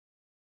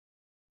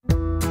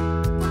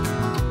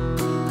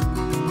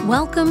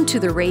Welcome to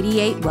the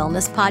Radiate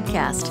Wellness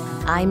Podcast.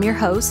 I'm your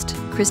host,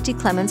 Christy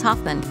Clemens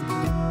Hoffman.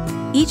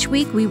 Each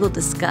week we will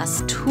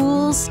discuss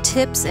tools,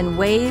 tips, and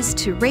ways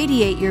to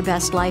radiate your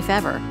best life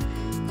ever,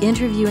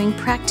 interviewing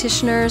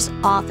practitioners,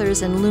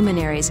 authors, and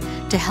luminaries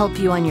to help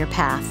you on your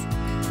path.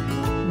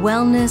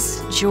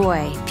 Wellness,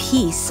 joy,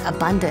 peace,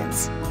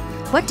 abundance.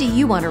 What do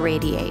you want to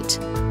radiate?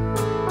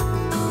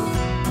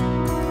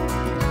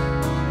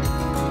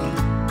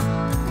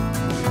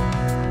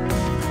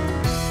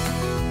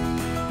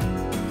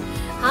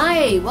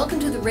 Hi, welcome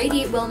to the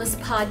Radiate Wellness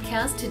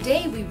Podcast.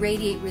 Today we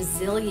radiate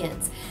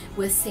resilience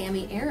with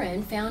Sami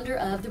Aaron, founder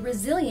of The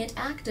Resilient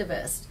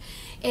Activist.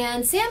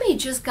 And Sami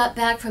just got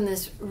back from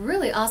this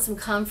really awesome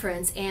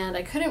conference, and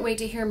I couldn't wait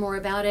to hear more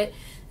about it.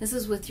 This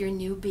is with your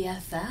new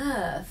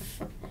BFF.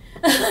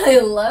 I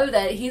love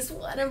that. He's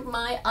one of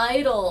my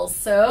idols.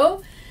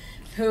 So,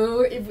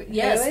 who is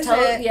this?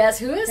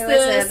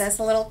 That's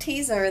a little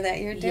teaser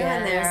that you're doing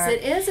there. Yes,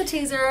 it is a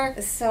teaser.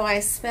 So I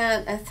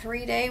spent a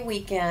 3-day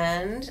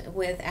weekend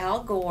with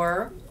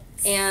Gore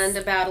and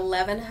about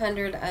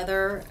 1,100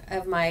 other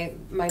of my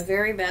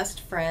very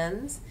best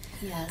friends.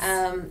 Yes.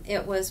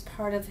 It was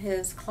part of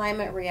his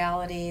Climate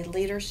Reality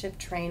Leadership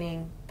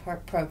Training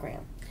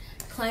program.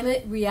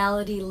 Climate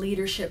Reality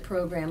Leadership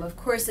Program. Of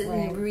course,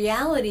 in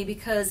reality,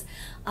 because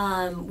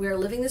we're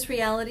living this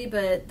reality,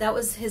 but that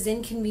was his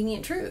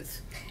inconvenient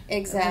truth.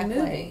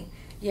 Exactly.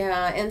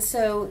 Yeah, and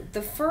so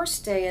the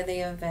first day of the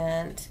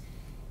event,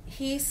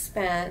 he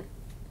spent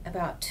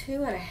about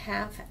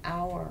 2.5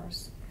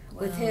 hours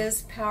with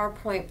his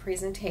PowerPoint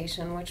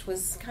presentation, which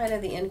was kind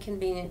of the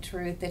inconvenient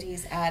truth that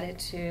he's added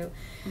to,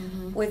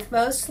 with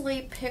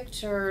mostly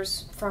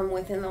pictures from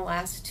within the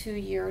last 2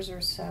 years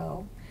or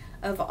so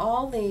of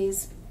all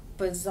these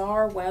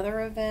bizarre weather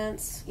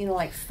events,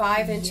 like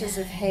 5 inches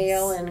of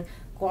hail in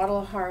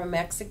Guadalajara,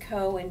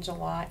 Mexico in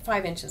July.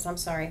 5 inches,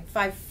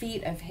 5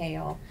 feet of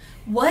hail.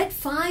 What?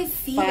 5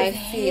 feet of hail?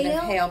 5 feet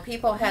of hail.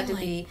 People had to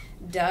be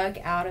dug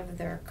out of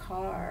their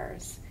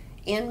cars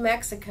in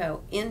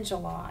Mexico in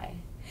July.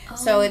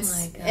 So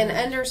it's an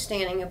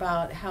understanding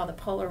about how the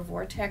polar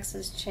vortex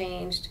has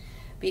changed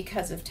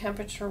because of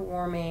temperature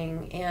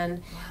warming.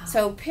 And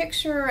so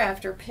picture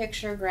after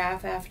picture,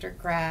 graph after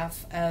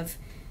graph of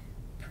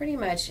pretty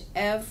much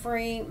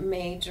every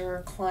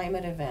major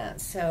climate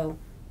event. So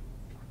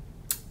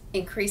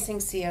increasing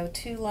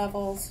CO2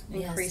 levels,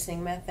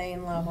 increasing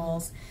methane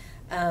levels,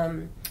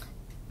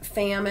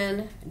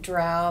 famine,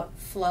 drought,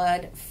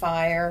 flood,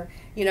 fire,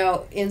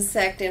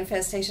 insect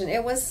infestation.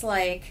 It was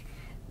like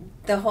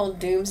the whole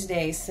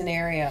doomsday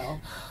scenario,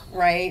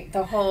 right?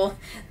 The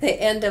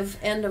end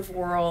of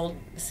world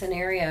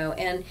scenario.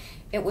 And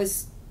it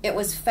was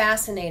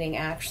fascinating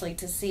actually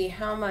to see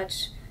how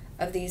much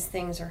of these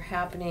things are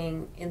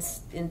happening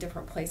in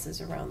different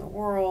places around the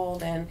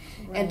world, and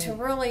to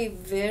really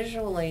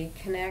visually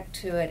connect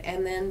to it,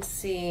 and then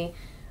see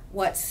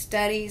what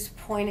studies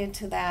pointed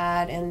to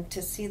that, and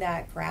to see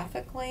that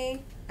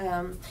graphically,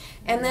 and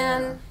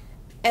then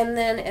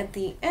at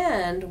the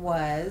end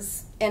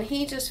and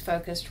he just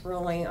focused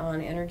really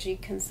on energy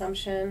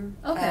consumption,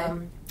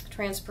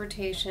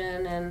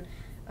 transportation, and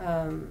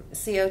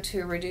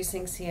CO2,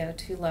 reducing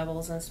CO2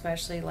 levels, and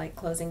especially like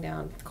closing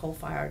down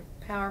coal-fired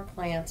power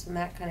plants and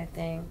that kind of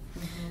thing.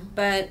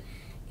 But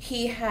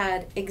he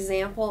had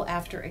example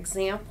after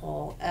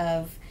example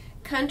of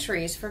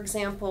countries. For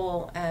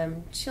example,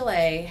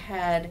 Chile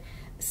had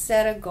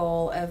set a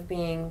goal of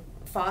being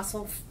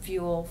fossil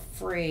fuel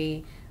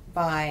free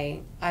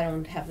by, I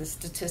don't have the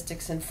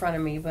statistics in front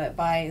of me, but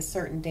by a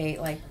certain date,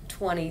 like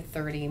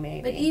 2030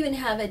 maybe. But even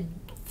have a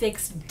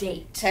fixed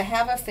date. To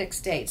have a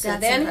fixed date. So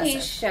That's then impressive.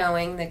 He's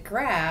showing the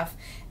graph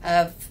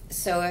of,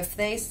 so if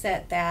they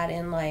set that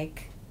in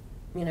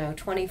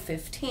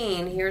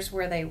 2015, here's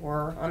where they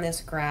were on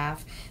this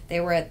graph. They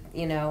were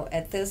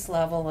at this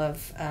level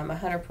of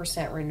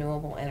 100%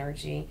 renewable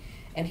energy.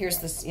 And here's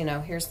the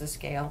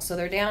scale. So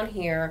they're down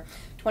here.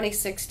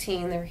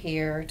 2016 they're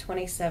here,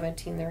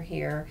 2017 they're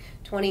here,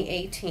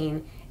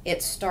 2018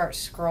 it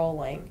starts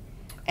scrolling,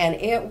 and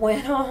it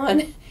went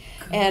on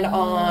and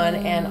on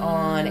and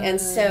on.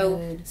 And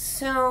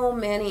so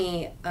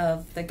many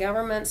of the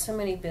government, so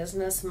many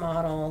business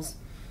models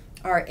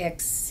are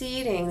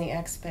exceeding the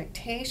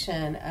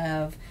expectation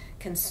of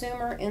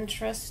consumer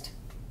interest.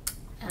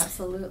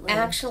 Absolutely.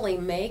 Actually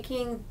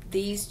making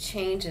these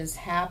changes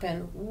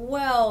happen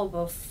well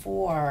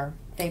before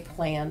they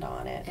planned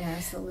on it.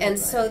 Absolutely. And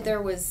so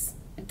there was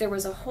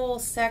a whole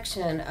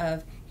section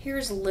of,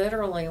 here's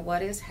literally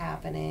what is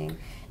happening.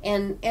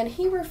 And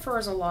he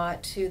refers a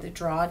lot to the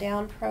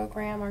Drawdown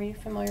program. Are you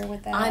familiar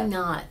with that? I'm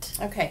not.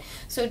 Okay.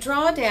 So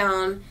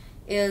Drawdown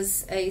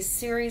is a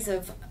series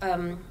of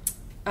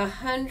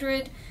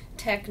 100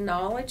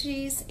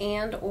 technologies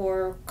and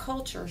or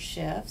culture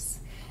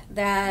shifts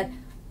that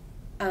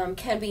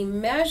can be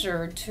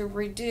measured to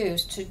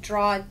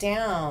draw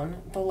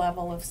down the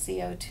level of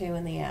CO2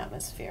 in the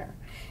atmosphere.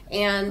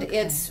 And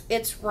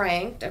it's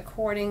ranked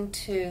according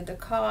to the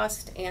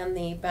cost and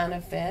the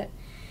benefit.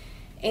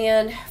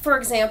 And for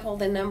example,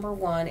 the number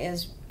one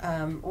is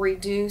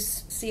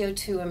reduce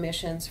CO2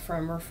 emissions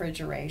from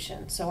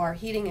refrigeration. So our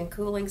heating and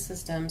cooling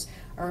systems,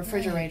 our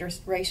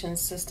refrigeration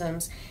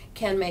systems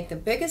can make the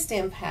biggest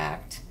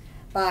impact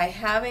by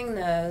having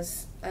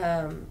those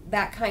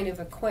that kind of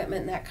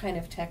equipment, that kind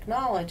of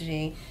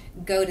technology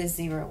go to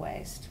zero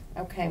waste.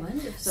 Okay.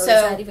 Wonderful. So is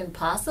that even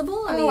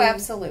possible? I mean,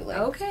 absolutely.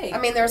 Okay. I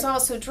mean, there's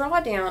also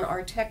drawdown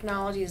are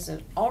technologies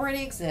that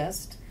already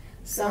exist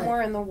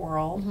somewhere in the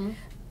world. Mm-hmm.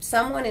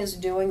 Someone is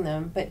doing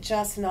them, but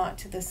just not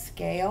to the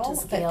scale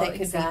that they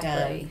could be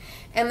done.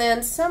 And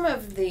then some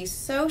of the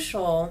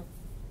social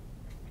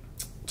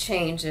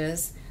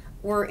changes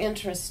were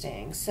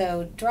interesting.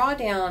 So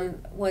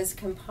Drawdown was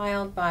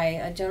compiled by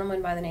a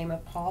gentleman by the name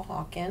of Paul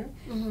Hawken,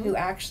 who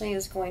actually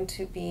is going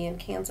to be in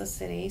Kansas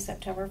City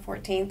September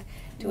 14th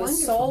to a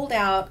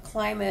sold-out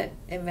climate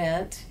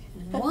event.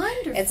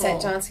 Wonderful. It's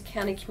at Johnson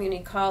County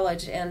Community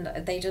College,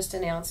 and they just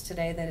announced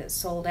today that it's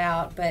sold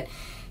out. But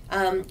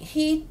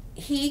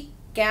he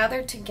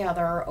gathered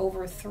together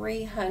over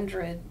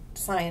 300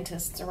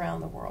 scientists around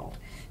the world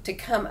to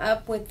come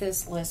up with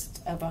this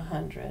list of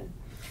 100.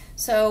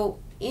 So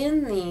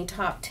in the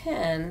top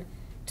 10,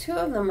 2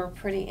 of them are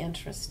pretty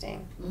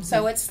interesting.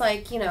 So it's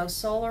like,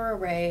 solar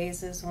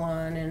arrays is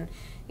one,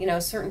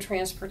 and, certain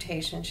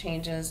transportation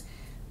changes.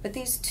 But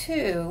these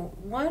 2,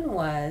 one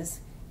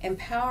was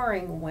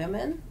empowering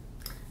women.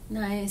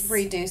 Nice.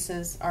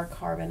 Reduces our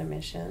carbon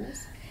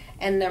emissions.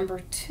 And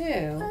number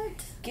 2,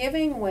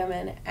 giving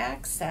women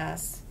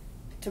access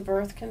to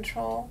birth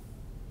control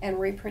and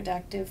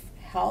reproductive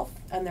health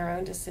and their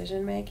own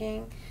decision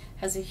making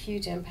has a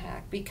huge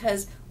impact,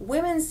 because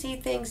women see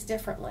things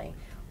differently.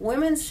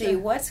 Women see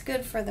what's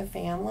good for the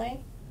family,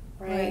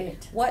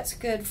 right? What's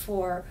good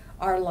for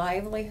our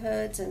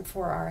livelihoods and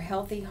for our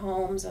healthy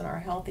homes and our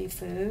healthy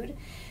food.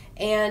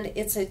 And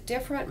it's a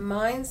different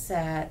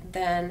mindset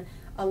than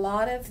a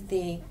lot of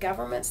the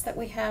governments that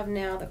we have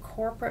now, the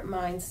corporate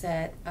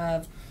mindset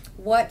of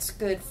what's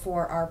good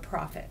for our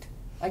profit.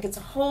 Like, it's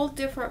a whole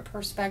different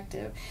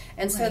perspective.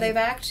 And so they've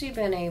actually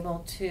been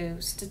able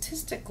to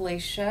statistically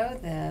show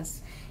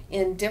this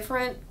in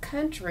different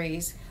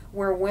countries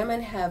where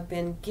women have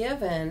been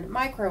given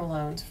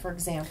microloans, for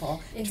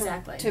example,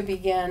 to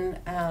begin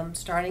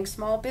starting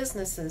small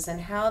businesses,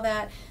 and how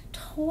that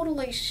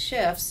totally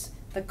shifts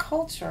the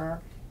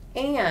culture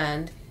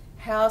and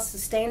how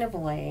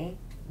sustainably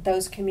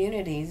those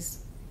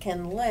communities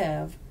can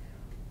live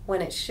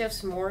when it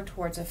shifts more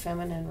towards a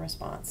feminine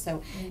response.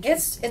 So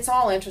it's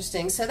all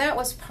interesting. So that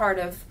was part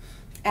of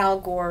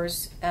Al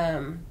Gore's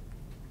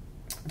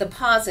the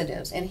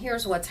positives, and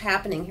here's what's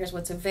happening, here's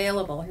what's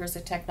available, here's the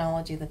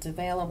technology that's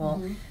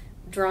available,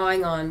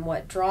 drawing on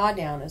what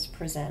Drawdown is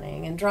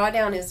presenting. And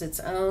Drawdown is its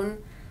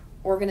own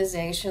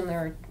organization.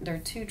 There are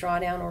 2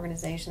 Drawdown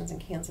organizations in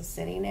Kansas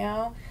City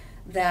now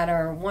that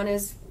are, one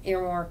is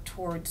earmarked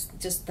towards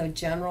just the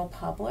general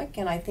public,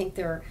 and I think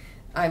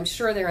I'm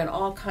sure they're in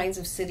all kinds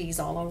of cities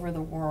all over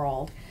the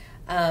world,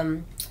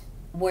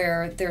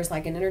 where there's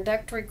like an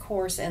introductory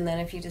course, and then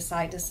if you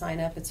decide to sign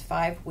up, it's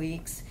 5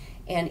 weeks.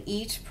 And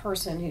each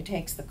person who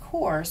takes the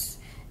course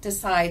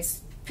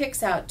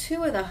picks out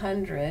 2 of the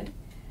 100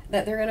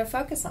 that they're going to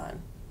focus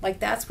on. Like,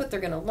 that's what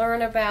they're going to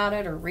learn about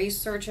it, or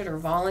research it, or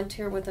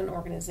volunteer with an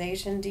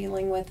organization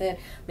dealing with it,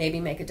 maybe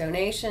make a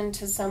donation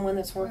to someone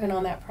that's working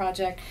on that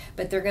project.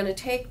 But they're going to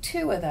take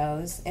 2 of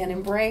those and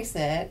embrace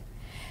it.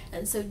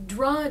 And so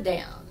draw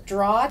down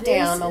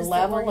the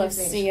level of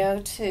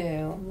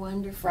CO2.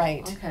 Wonderful.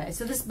 Right. Okay.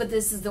 So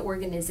this is the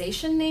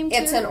organization name too?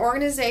 It's an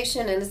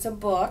organization, and it's a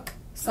book.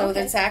 So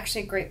that's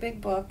actually a great big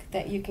book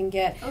that you can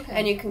get.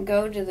 And you can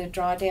go to the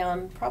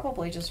Drawdown,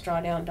 probably just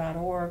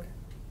drawdown.org.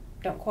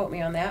 Don't quote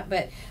me on that,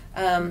 but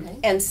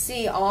and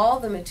see all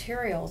the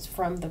materials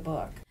from the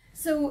book.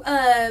 So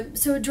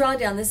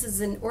Drawdown, this is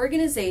an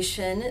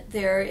organization.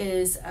 There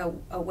is a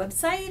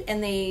website,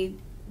 and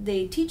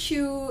they teach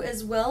you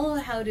as well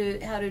how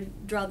to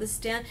draw this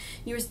down.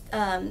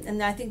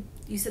 And I think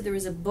you said there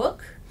was a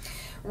book.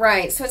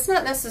 Right, so it's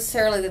not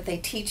necessarily that they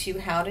teach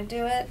you how to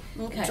do it.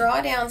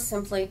 Drawdown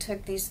simply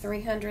took these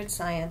 300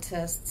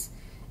 scientists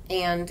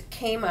and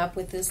came up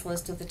with this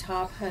list of the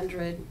top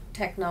 100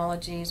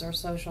 technologies or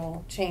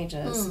social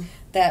changes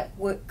that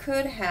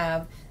could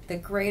have the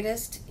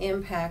greatest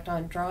impact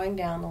on drawing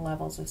down the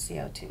levels of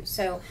CO2.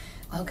 So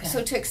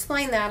to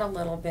explain that a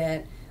little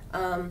bit,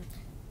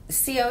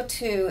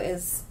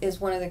 CO2 is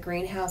one of the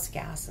greenhouse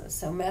gases.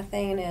 So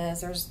methane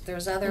is,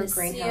 there's other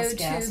greenhouse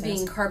gases. CO2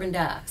 being carbon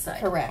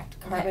dioxide. Correct,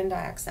 carbon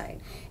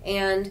dioxide.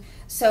 And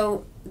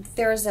so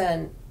there's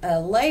a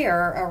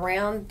layer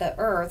around the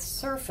Earth's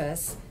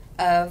surface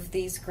of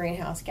these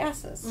greenhouse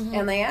gases.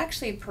 And they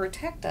actually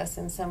protect us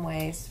in some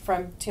ways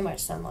from too much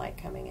sunlight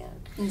coming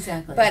in.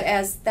 Exactly. But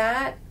as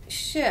that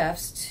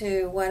shifts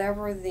to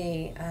whatever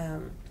the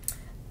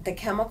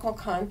chemical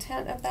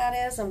content of that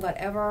is, and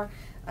whatever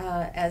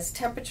as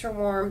temperature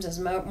warms, as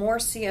more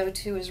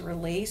CO2 is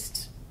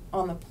released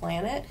on the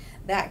planet,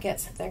 that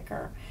gets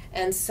thicker.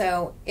 And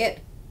so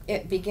it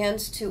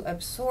begins to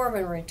absorb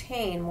and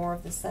retain more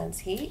of the sun's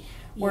heat,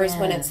 Whereas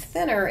when it's Yes.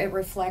 thinner, it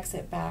reflects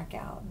it back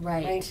out.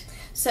 Right.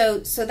 So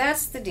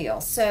that's the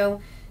deal.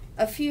 So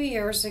a few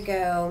years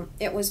ago,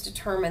 it was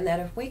determined that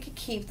if we could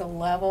keep the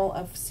level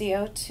of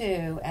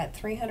CO2 at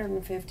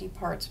 350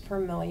 parts per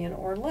million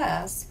or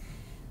less,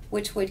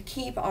 which would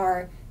keep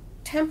our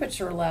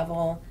temperature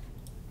level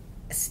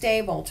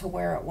stable to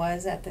where it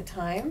was at the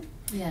time,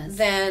 Yes.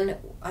 then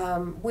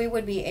we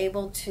would be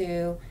able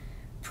to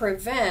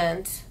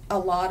prevent a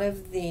lot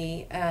of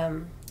the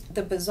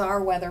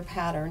bizarre weather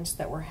patterns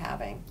that we're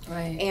having.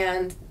 Right.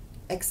 And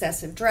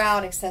excessive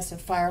drought,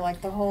 excessive fire,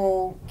 like the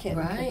whole kit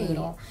and Right.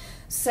 caboodle.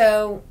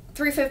 So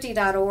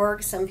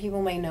 350.org, some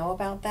people may know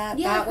about that.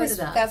 Yeah, I've heard of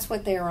that. That's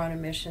what they were on a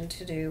mission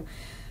to do.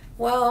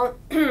 Well,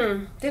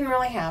 didn't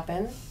really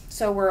happen.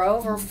 So we're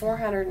over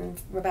 400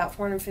 about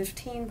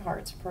 415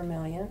 parts per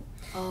million.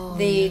 Oh,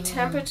 The no.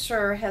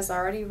 temperature has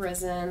already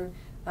risen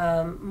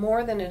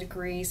more than a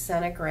degree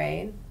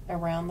centigrade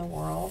around the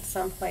world.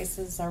 Some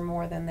places are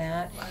more than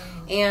that. Wow.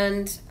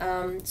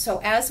 And so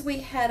as we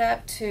head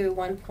up to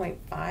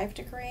 1.5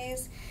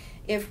 degrees,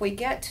 if we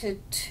get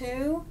to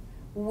 2,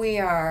 we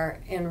are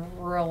in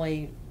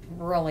really,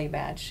 really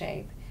bad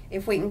shape.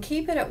 If we can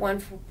keep it at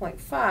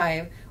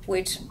 1.5,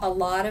 which a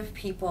lot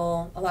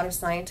of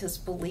scientists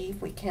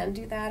believe we can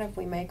do that if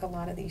we make a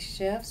lot of these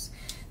shifts,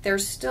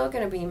 there's still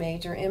going to be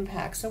major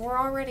impacts. So we're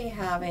already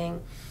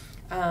having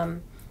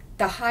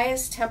the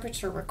highest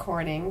temperature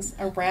recordings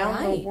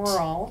around the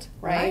world,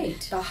 right?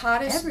 The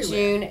hottest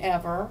Everywhere. June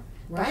ever,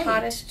 Right. the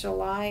hottest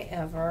July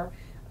ever.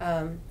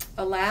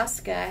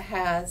 Alaska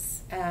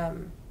has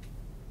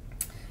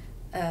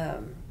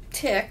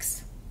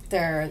ticks.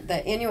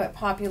 The Inuit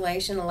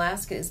population,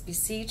 Alaska, is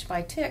besieged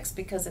by ticks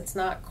because it's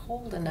not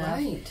cold enough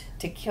Right.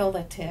 to kill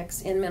the ticks.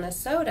 In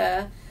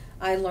Minnesota,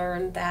 I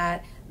learned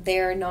that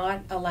they're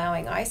not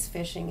allowing ice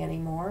fishing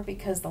anymore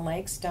because the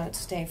lakes don't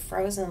stay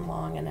frozen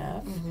long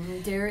enough.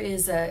 Mhm. There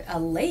is a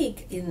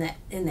lake in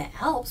the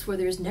Alps where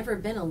there's never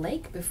been a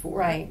lake before.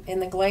 Right,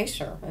 in the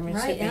glacier. I mean, it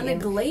Right, should be and a in-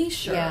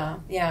 glacier.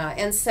 Yeah.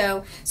 And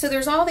so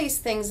there's all these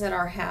things that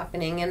are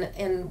happening.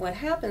 And what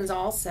happens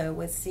also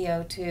with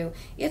CO2,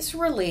 it's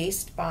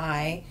released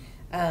by,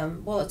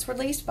 it's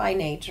released by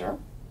nature.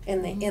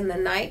 In the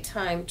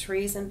nighttime,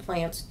 trees and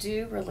plants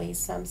do release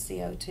some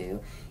CO2,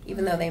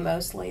 even though they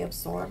mostly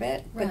absorb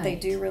it, but they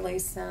Right. do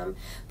release some.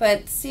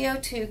 But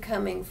CO2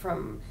 coming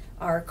from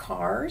our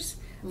cars,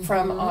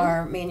 from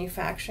our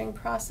manufacturing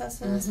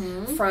processes,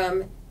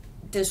 from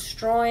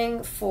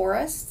destroying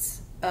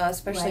forests,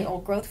 especially Right.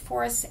 old growth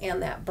forests,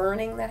 and that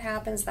burning that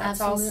happens,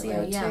 that's Absolutely,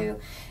 all CO2. yeah.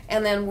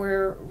 And then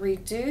we're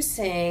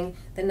reducing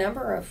the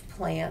number of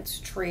plants,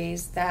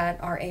 trees that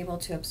are able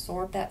to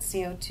absorb that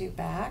CO2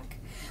 back.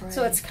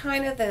 So Right. it's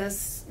kind of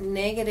this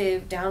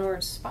negative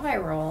downward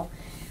spiral.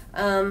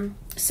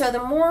 So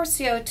the more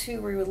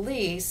CO2 we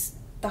release,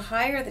 the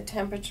higher the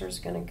temperature is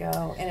going to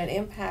go, and it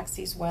impacts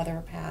these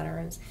weather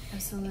patterns.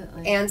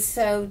 Absolutely. And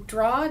so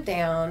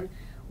drawdown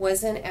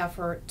was an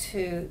effort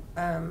to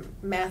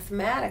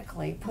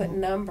mathematically put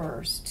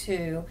numbers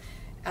to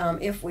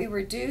if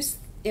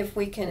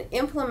we can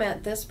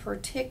implement this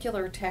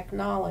particular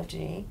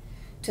technology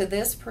to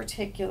this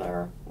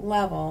particular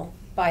level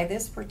by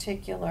this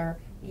particular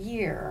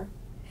year,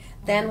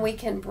 then we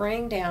can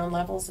bring down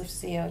levels of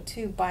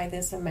CO2 by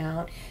this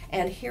amount,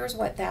 and here's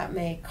what that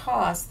may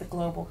cost the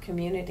global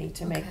community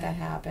to make that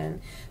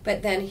happen.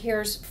 But then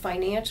here's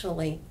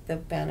financially the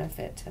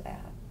benefit to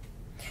that.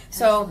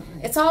 So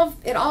it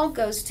all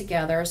goes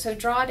together. So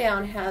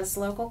Drawdown has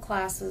local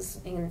classes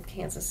in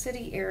Kansas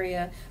City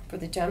area for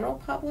the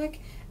general public,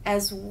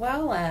 as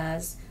well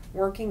as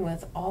working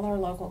with all our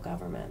local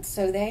governments.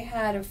 So they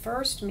had a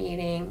first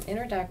meeting,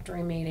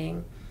 introductory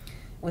meeting,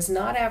 was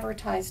not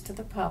advertised to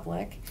the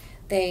public.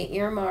 They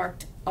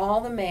earmarked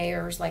all the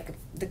mayors, like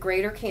the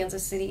greater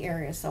Kansas City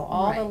area, so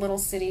all the little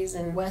cities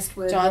in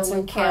Westwood, Johnson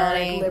Overland Park,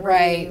 County,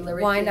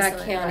 Liberty, Wyandotte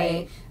Basin,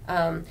 County,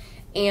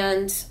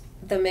 and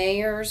the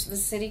mayors, the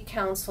city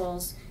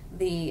councils,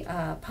 the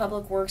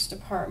public works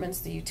departments,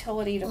 the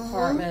utility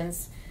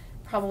departments,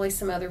 probably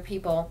some other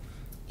people,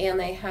 and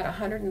they had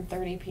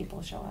 130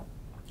 people show up.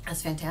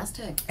 That's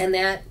fantastic. And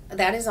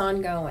that is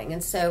ongoing.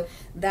 And so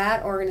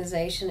that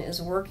organization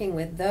is working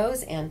with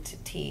those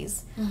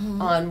entities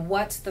on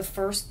what's the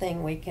first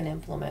thing we can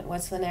implement,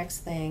 what's the next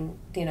thing,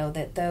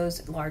 that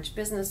those large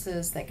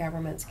businesses, that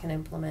governments can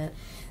implement.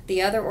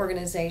 The other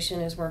organization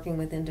is working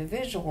with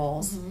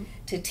individuals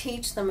to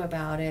teach them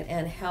about it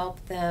and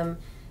help them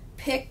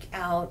pick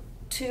out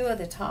 2 of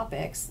the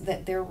topics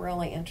that they're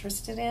really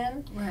interested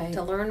in,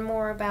 to learn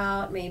more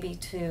about, maybe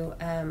to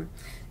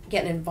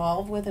get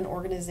involved with an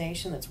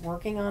organization that's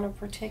working on a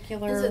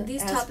particular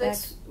These aspect.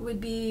 topics would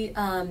be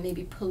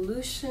maybe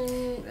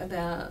pollution,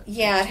 about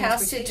it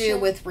has to do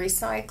with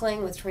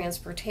recycling, with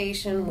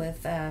transportation,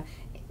 with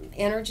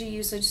energy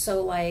usage.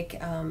 So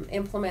like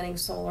implementing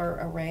solar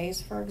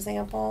arrays, for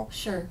example,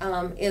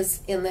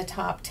 is in the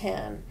top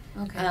 10.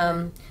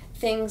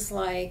 Things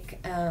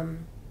like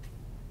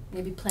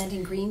maybe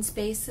planting green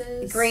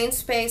spaces. Green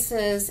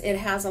spaces, it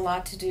has a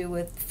lot to do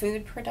with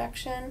food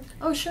production.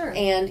 Oh, sure.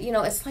 And,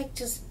 it's like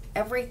just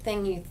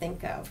everything you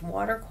think of,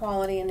 water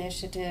quality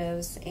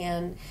initiatives,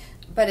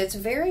 but it's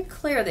very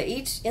clear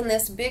that in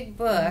this big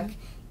book,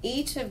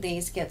 each of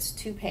these gets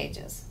 2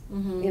 pages.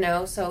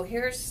 So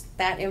here's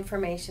that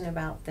information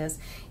about this.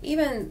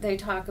 Even they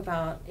talk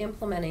about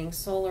implementing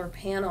solar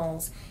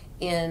panels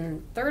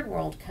in third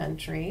world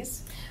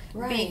countries,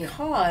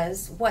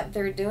 because what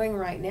they're doing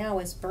right now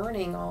is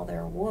burning all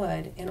their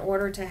wood in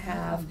order to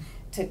have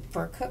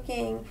for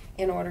cooking,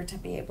 in order to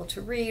be able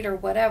to read or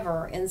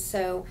whatever. And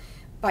so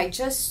by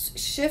just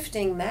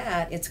shifting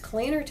that, it's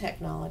cleaner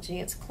technology,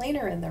 it's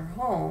cleaner in their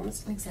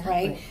homes,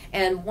 right?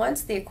 And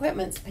once the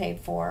equipment's paid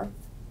for,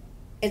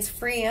 it's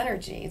free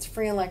energy, it's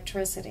free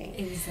electricity.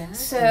 Exactly.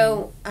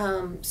 So,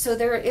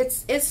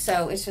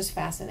 it's just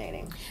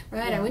fascinating.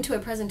 Right. Yeah. I went to a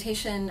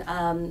presentation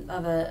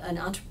of an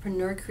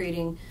entrepreneur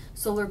creating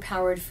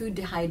solar-powered food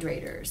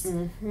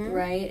dehydrators,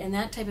 right, and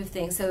that type of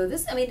thing. So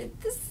this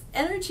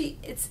energy,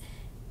 it's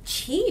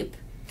cheap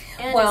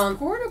and it's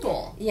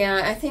portable.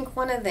 Yeah, I think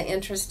one of the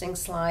interesting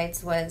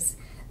slides was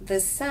the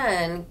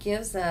sun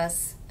gives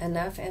us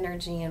enough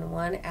energy in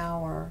 1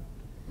 hour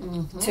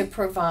to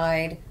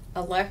provide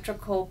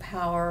electrical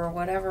power,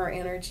 whatever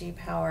energy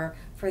power,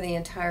 for the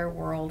entire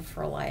world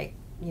for a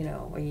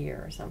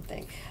year or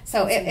something.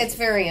 So it's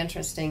very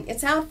interesting.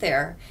 It's out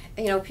there.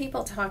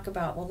 People talk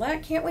about,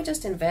 can't we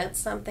just invent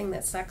something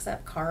that sucks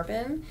up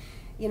carbon?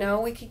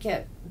 We could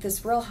get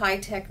this real high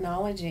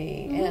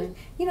technology, and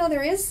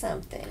there is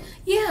something.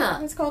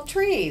 Yeah, it's called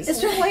trees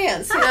and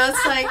plants.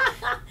 It's like,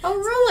 oh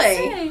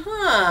really?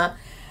 Huh?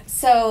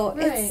 So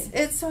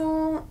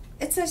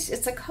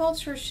it's a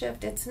culture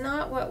shift. It's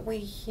not what we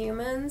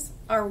humans,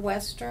 our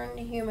Western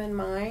human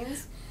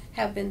minds,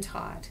 have been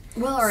taught.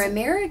 Well, our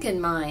American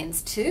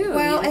minds too.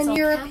 Well, and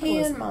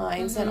European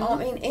minds, and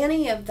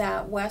any of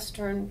that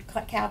Western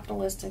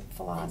capitalistic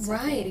philosophy.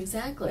 Right,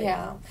 exactly.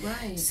 Yeah.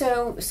 Right.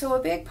 So a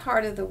big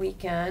part of the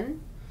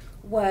weekend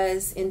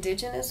was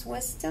indigenous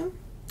wisdom,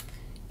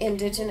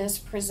 indigenous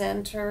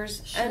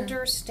presenters,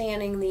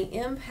 understanding the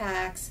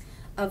impacts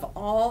of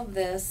all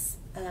this,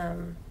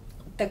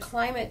 the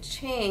climate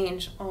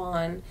change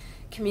on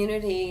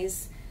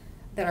communities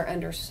that are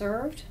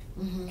underserved,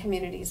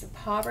 communities of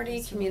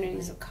poverty,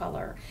 communities of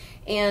color.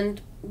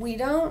 And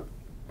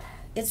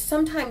it's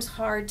sometimes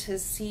hard to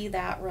see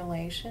that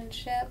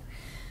relationship.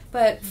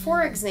 But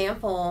for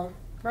example,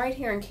 right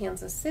here in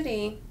Kansas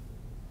City,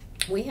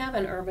 we have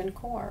an urban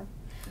core.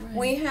 Right.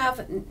 We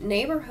have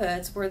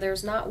neighborhoods where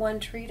there's not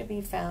one tree to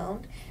be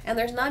found, and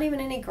there's not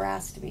even any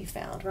grass to be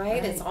found,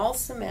 right? It's all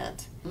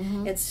cement.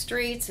 It's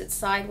streets, it's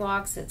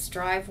sidewalks, it's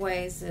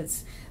driveways,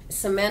 it's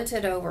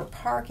cemented over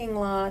parking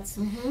lots,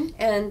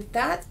 and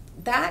that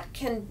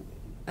can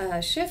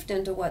shift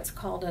into what's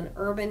called an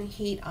urban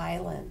heat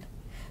island.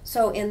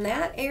 So in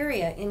that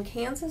area in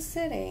Kansas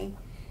City,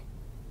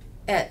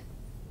 at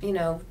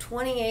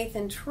 28th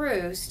and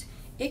Troost,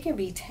 it can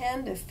be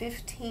 10 to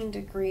 15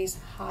 degrees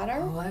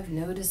hotter. Oh, I've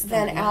noticed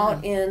that. Than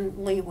out yeah. in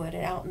Leawood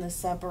and out in the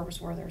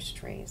suburbs where there's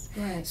trees.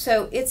 Right.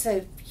 So it's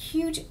a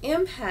huge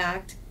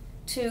impact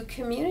to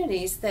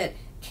communities that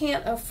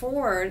can't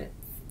afford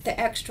the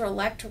extra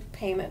electric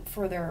payment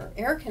for their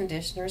air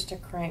conditioners to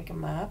crank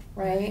them up,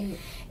 right?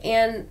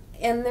 And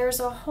there's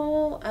a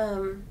whole,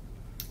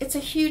 it's a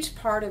huge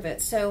part of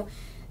it. So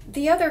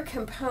the other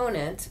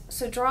component,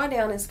 so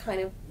drawdown is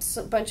kind of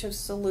a bunch of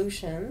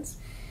solutions,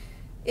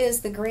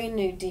 is the Green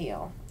New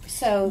Deal.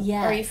 So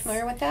yes. Are you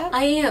familiar with that?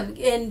 I am,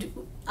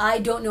 and I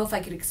don't know if I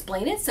could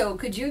explain it, so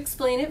could you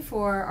explain it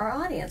for our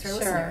audience, our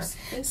listeners?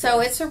 So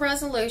it's a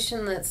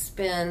resolution that's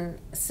been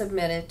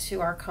submitted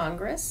to our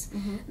Congress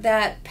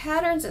that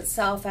patterns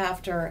itself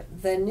after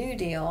the New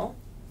Deal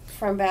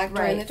from back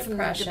during the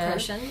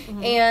Depression.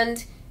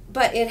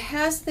 But it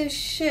has this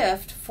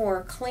shift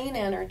for clean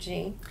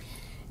energy,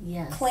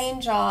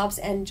 clean jobs,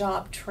 and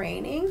job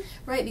training.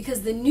 Right,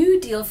 because the New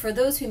Deal, for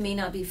those who may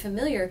not be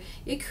familiar,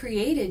 it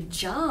created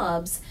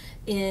jobs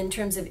in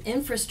terms of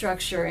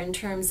infrastructure, in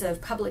terms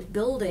of public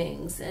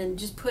buildings, and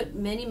just put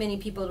many, many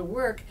people to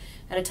work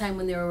at a time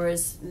when there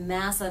was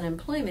mass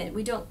unemployment.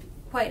 We don't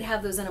quite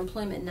have those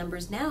unemployment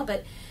numbers now,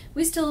 but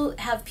we still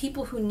have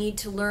people who need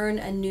to learn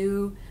a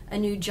new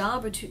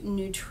job or a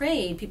new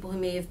trade, people who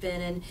may have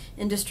been in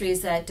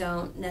industries that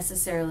don't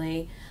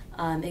necessarily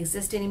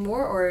exist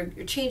anymore or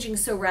are changing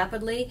so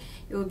rapidly.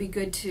 It would be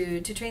good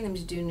to train them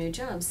to do new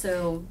jobs.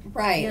 So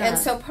and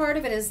so part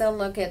of it is they'll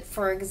look at,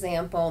 for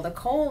example, the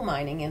coal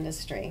mining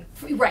industry.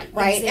 Right.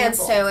 And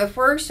so if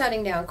we're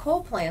shutting down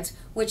coal plants,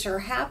 which are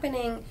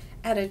happening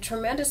at a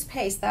tremendous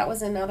pace, that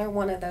was another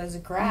one of those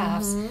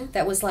graphs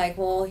that was like,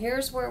 well,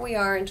 here's where we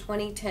are in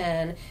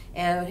 2010,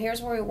 and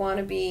here's where we want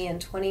to be in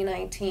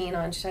 2019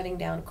 on shutting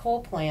down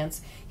coal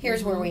plants.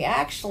 Here's where we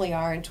actually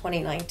are in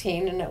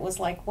 2019, and it was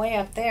like way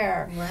up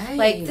there. Right.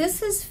 Like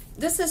this is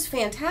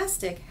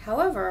fantastic.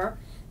 However,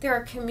 there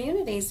are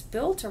communities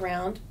built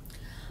around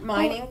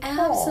mining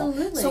coal.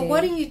 Absolutely. So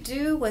what do you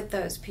do with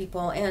those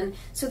people? And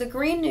so the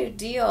Green New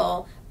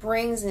Deal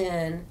brings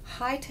in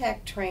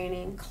high-tech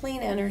training,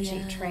 clean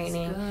energy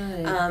training,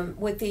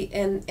 with the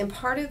and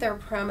part of their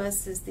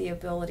premise is the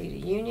ability to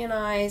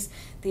unionize,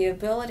 the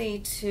ability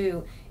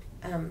to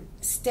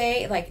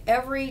stay, like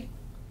every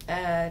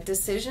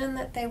decision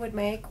that they would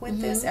make with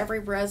this, every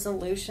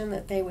resolution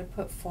that they would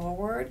put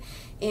forward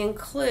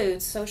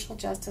includes social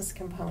justice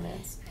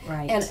components.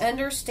 Right. And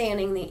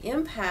understanding the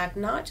impact,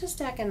 not just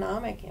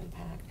economic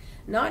impact,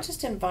 not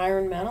just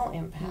environmental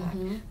impact,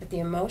 but the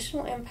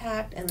emotional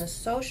impact and the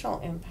social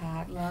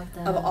impact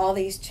of all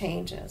these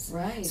changes.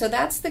 Right. So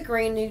that's the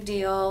Green New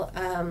Deal.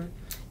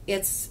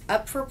 It's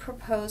up for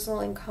proposal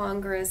in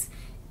Congress.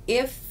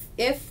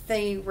 If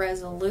the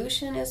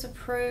resolution is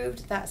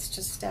approved, that's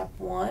just step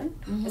one.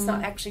 It's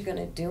not actually going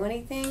to do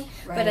anything,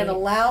 but it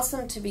allows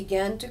them to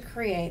begin to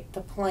create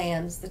the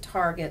plans, the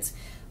targets.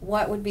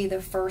 What would be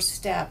the first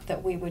step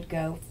that we would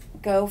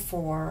go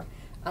for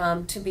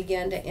to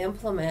begin to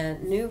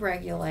implement new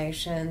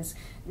regulations,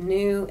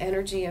 new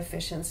energy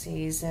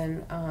efficiencies,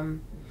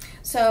 and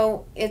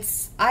so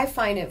I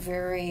find it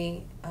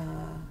very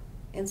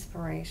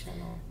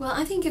inspirational. Well,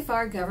 I think if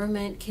our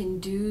government can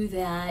do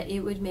that,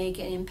 it would make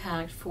an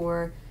impact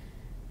for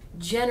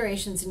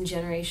generations and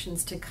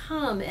generations to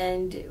come,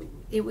 and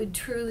it would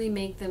truly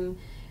make them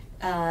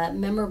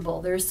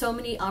memorable. There are so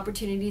many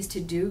opportunities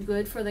to do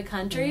good for the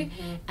country,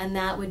 and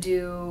that would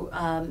do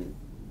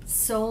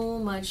so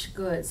much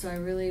good. So I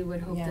really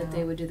would hope that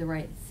they would do the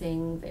right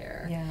thing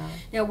there. Yeah.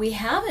 Now, we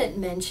haven't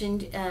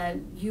mentioned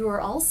you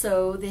are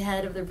also the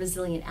head of the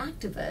Resilient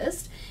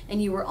Activist,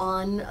 and you were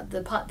on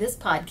this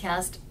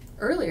podcast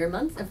earlier,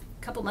 a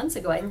couple months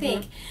ago, I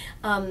think,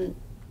 to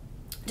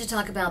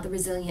talk about the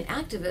Resilient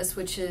Activist,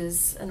 which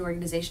is an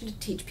organization to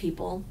teach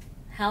people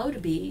how to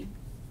be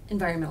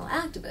environmental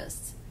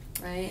activists,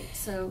 right?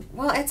 So,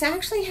 well, it's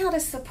actually how to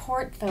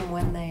support them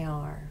when they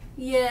are.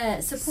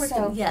 Yeah, support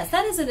them. Yes,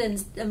 that is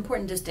an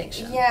important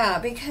distinction. Yeah,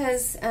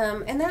 because,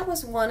 and that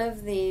was one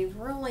of the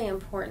really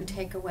important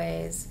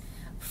takeaways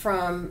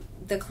from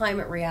the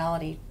Climate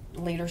Reality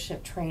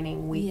Leadership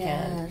Training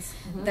Weekend,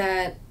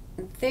 that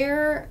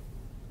their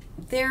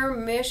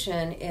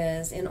mission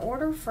is, in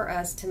order for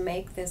us to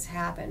make this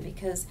happen,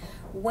 because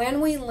when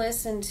we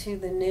listen to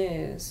the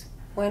news,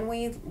 when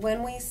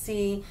we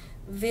see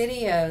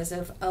videos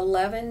of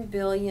 11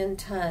 billion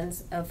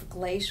tons of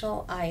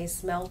glacial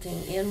ice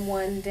melting in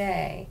one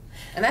day,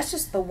 and that's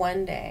just the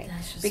one day,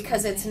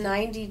 because it's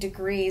 90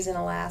 degrees in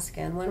Alaska,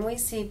 and when we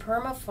see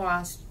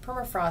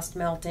permafrost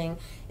melting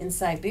in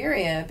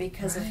Siberia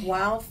because of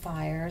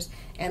wildfires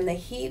and the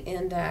heat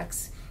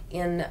index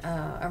in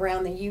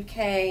around the UK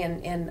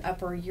and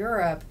upper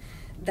Europe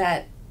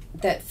that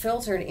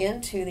filtered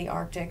into the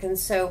Arctic, and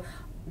so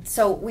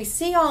we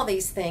see all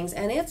these things,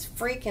 and it's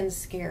freaking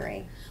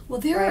scary. Well,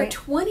 there are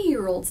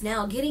 20-year-olds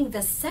now getting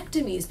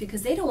vasectomies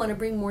because they don't want to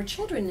bring more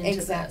children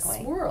into this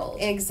world.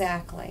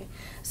 Exactly.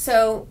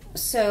 So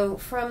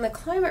from the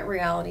climate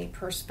reality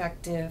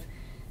perspective,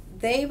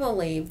 they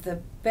believe the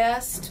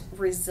best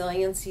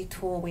resiliency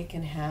tool we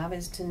can have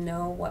is to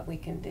know what we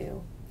can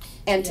do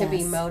and to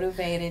be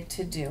motivated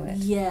to do it.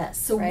 Yes.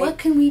 So what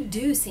can we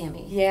do,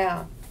 Sami?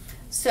 Yeah.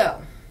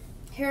 So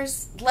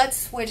let's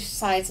switch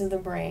sides of the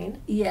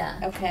brain. Yeah.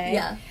 Okay?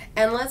 Yeah.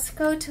 And let's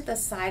go to the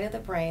side of the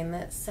brain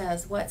that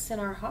says what's in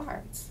our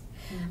hearts.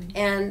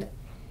 And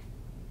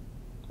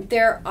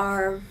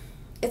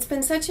it's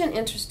been such an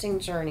interesting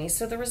journey.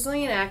 So the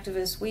Resilient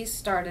Activists, we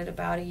started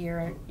about a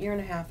year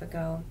and a half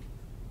ago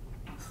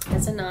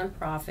as a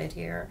nonprofit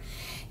here,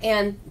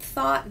 and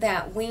thought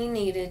that we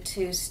needed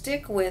to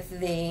stick with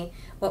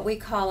what we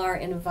call our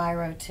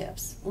enviro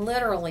tips.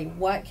 Literally,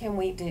 what can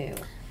we do?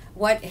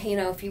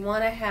 If you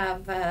want to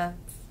have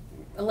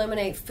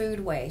eliminate food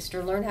waste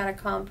or learn how to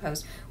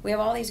compost, we have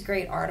all these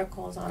great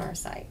articles on our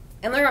site,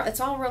 and it's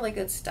all really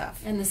good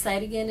stuff. And the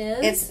site again is?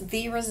 It's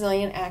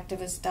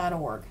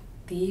theresilientactivist.org.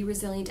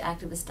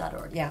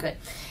 Theresilientactivist.org. Yeah. Good.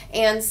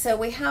 And so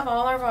we have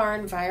all of our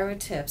enviro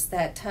tips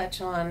that touch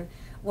on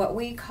what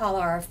we call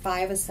our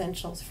 5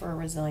 essentials for a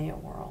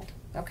resilient world.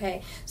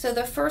 Okay? So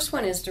the first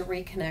one is to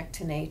reconnect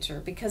to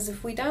nature, because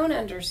if we don't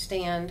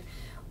understand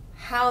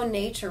how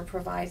nature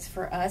provides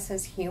for us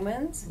as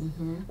humans,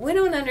 we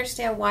don't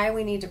understand why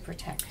we need to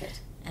protect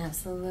it.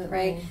 Absolutely.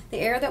 Right? The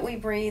air that we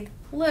breathe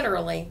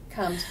literally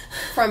comes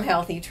from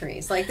healthy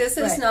trees. Like, this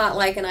is not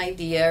like an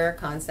idea or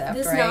concept,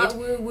 this right? This is not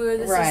woo-woo.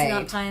 This is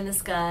not pie in the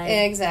sky.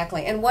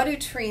 Exactly. And what do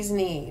trees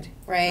need,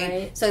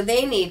 right? So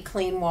they need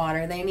clean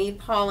water. They need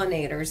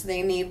pollinators.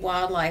 They need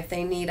wildlife.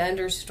 They need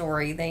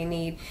understory. They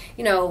need,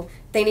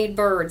 they need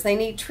birds.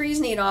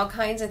 Trees need all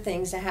kinds of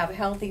things to have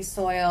healthy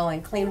soil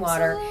and clean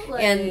water.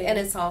 And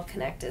it's all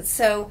connected.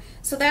 So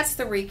that's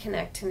the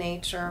reconnect to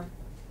nature.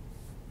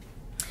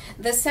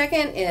 The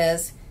second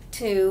is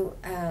to,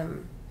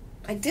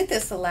 I did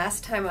this the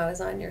last time I was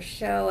on your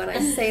show, and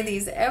I say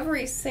these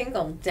every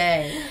single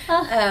day.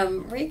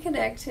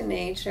 Reconnect to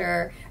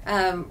nature,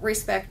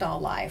 respect all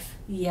life.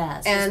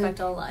 Yes, and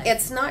respect all life.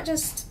 It's not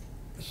just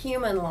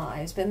human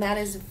lives, and that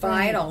is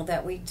vital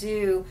that we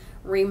do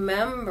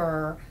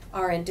remember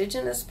our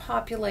indigenous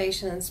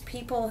populations,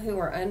 people who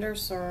are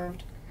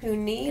underserved, who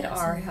need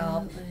our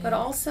help, but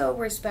also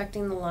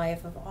respecting the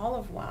life of all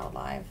of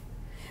wildlife,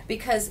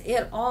 because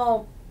it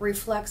all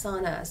reflects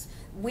on us.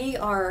 We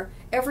are,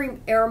 every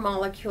air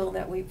molecule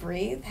that we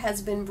breathe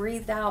has been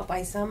breathed out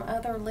by some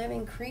other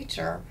living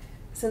creature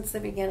since the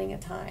beginning of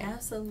time.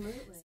 Absolutely.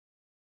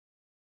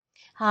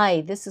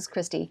 Hi, this is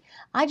Christy.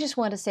 I just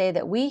want to say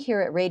that we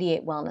here at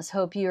Radiate Wellness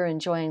hope you're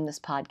enjoying this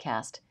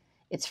podcast.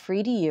 It's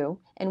free to you,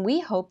 and we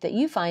hope that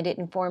you find it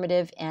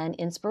informative and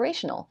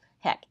inspirational.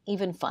 Heck,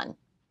 even fun.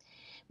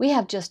 We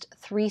have just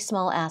 3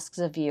 small asks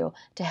of you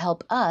to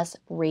help us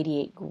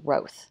radiate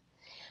growth.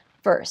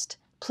 First,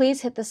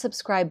 please hit the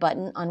subscribe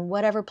button on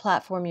whatever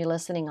platform you're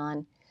listening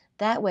on.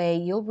 That way,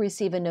 you'll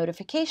receive a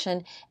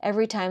notification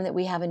every time that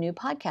we have a new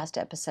podcast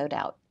episode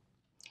out.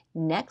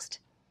 Next,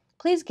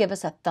 please give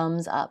us a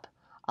thumbs up,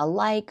 a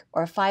like,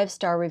 or a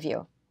 5-star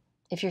review.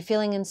 If you're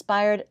feeling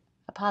inspired,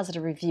 a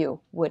positive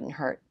review wouldn't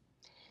hurt.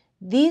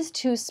 These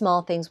 2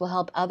 small things will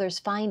help others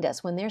find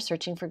us when they're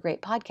searching for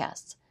great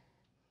podcasts.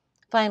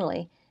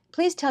 Finally,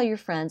 please tell your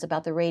friends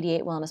about the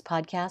Radiate Wellness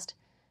podcast.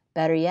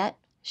 Better yet,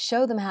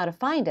 show them how to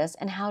find us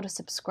and how to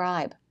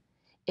subscribe.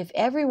 If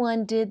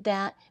everyone did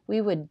that, we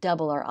would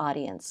double our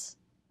audience.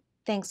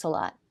 Thanks a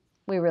lot.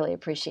 We really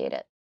appreciate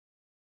it.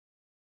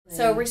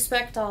 So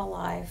respect all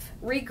life.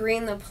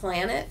 Regreen the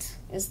planet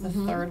is the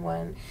third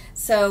one.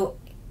 So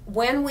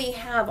when we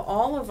have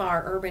all of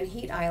our urban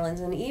heat islands,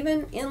 and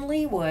even in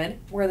Leawood,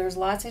 where there's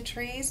lots of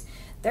trees,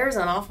 there's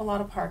an awful lot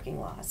of parking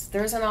lots.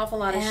 There's an awful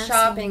lot of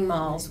shopping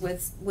malls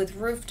with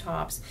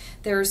rooftops.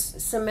 There's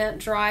cement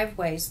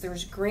driveways.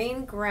 There's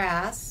green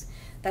grass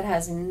that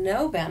has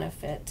no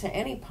benefit to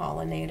any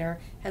pollinator,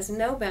 has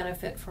no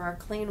benefit for our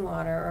clean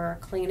water or our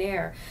clean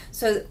air.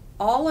 So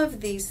all of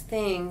these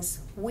things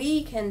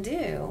we can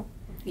do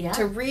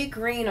to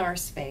regreen our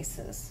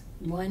spaces.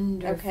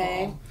 Wonderful.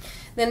 Okay.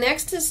 The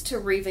next is to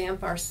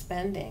revamp our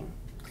spending.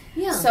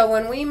 Yeah. So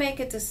when we make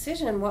a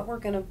decision what we're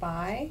going to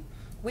buy,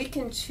 we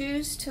can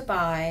choose to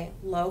buy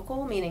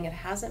local, meaning it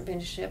hasn't been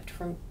shipped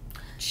from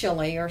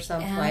Chile or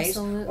someplace,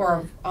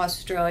 or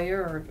Australia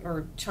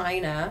or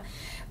China.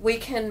 We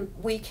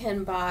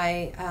can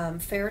buy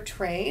fair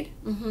trade,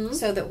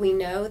 so that we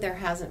know there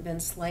hasn't been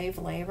slave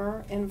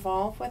labor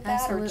involved with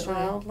that, or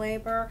child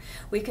labor.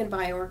 We can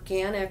buy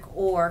organic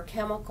or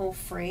chemical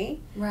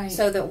free,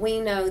 so that we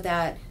know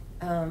that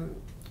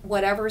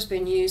whatever's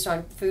been used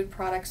on food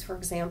products, for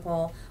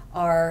example,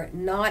 are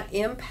not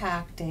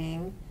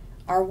impacting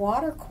our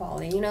water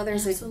quality. You know,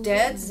 there's a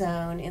dead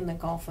zone in the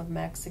Gulf of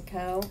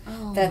Mexico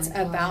that's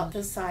about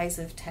the size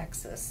of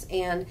Texas,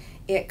 and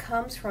it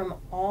comes from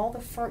all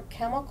the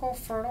chemical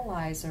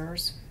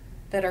fertilizers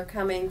that are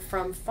coming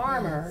from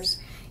farmers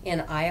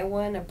in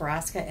Iowa,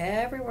 Nebraska,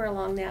 everywhere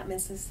along that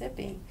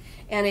Mississippi.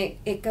 And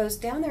it goes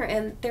down there,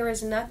 and there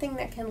is nothing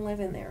that can live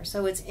in there.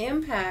 So it's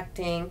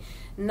impacting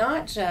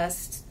not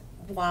just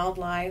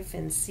wildlife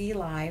and sea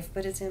life,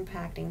 but it's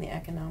impacting the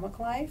economic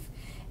life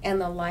and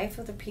the life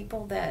of the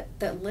people that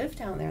live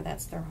down there.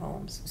 That's their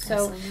homes.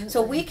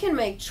 So we can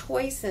make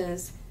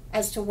choices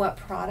as to what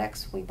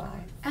products we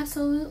buy.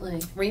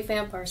 Absolutely.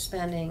 Revamp our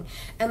spending.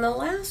 And the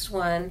last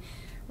one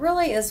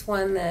really is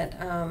one that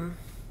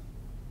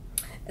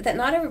that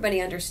not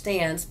everybody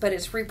understands, but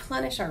it's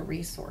replenish our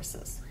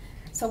resources.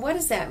 So what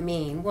does that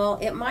mean? Well,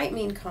 it might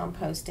mean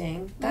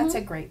composting. That's a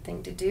great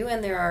thing to do.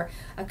 And there are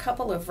a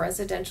couple of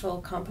residential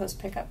compost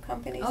pickup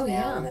companies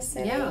now in the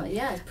city.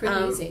 Yeah, it's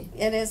pretty easy.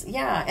 It is,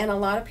 and a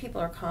lot of people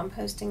are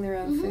composting their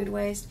own food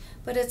waste.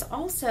 But it's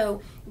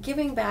also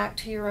giving back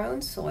to your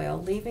own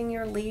soil, leaving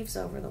your leaves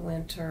over the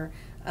winter,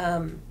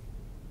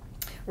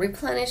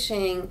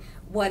 replenishing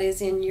what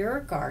is in your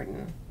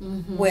garden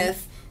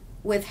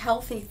with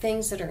healthy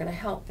things that are going to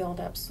help build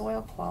up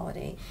soil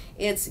quality.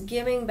 It's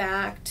giving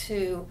back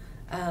to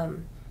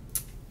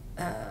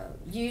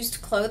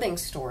used clothing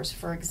stores,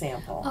 for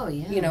example.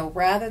 You know,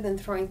 rather than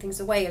throwing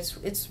things away, it's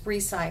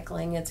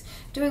recycling. It's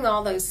doing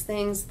all those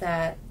things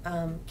that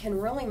can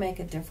really make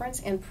a difference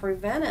and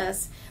prevent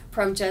us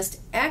from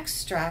just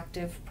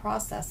extractive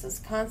processes,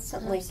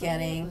 constantly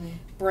getting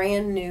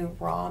brand new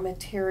raw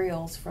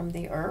materials from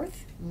the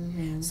earth.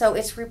 So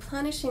it's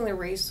replenishing the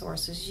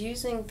resources,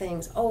 using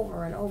things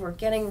over and over,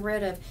 getting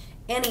rid of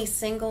any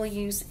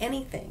single-use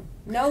anything.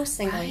 No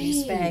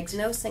single-use bags,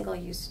 no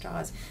single-use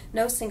straws,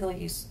 no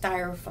single-use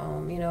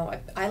styrofoam. You know,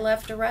 I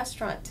left a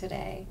restaurant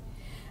today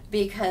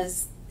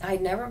because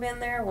I'd never been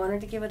there,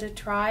 wanted to give it a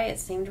try. It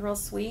seemed real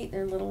sweet,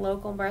 their little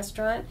local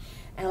restaurant.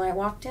 And I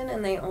walked in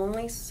and they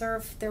only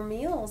served their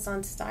meals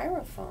on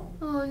styrofoam.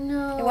 Oh,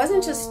 no. It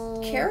wasn't just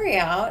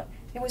carry-out.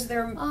 It was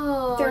their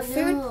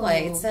food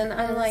plates, and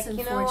I'm like,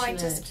 you know, I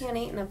just can't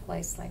eat in a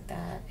place like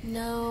that.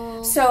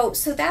 No. So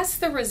that's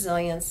the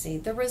resiliency.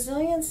 The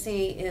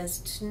resiliency is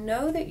to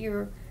know that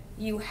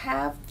you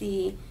have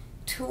the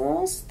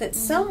tools that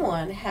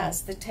someone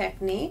has the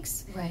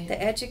techniques, Right.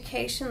 the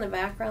education, the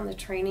background, the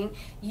training.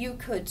 You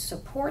could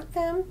support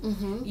them.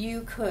 Mm-hmm.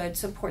 You could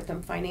support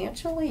them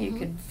financially. You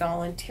could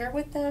volunteer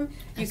with them.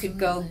 You could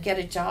go Absolutely. get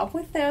a job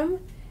with them,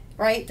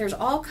 right? There's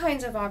all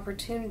kinds of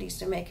opportunities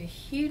to make a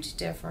huge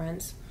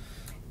difference.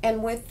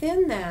 And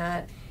within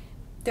that,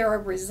 there are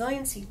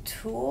resiliency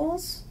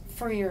tools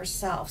for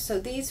yourself. So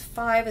these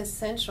 5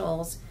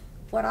 essentials,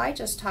 what I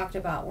just talked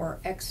about, were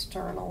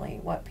externally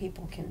what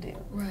people can do.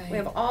 Right. We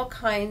have all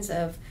kinds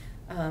of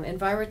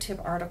environmental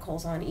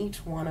articles on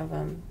each one of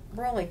them.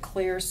 Really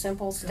clear,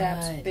 simple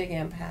steps, Right. big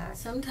impact.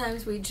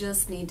 Sometimes we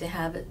just need to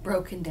have it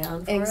broken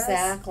down for us.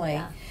 Exactly.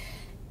 Yeah.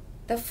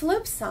 The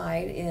flip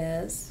side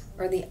is,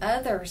 or the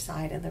other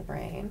side of the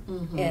brain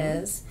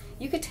is,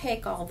 you could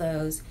take all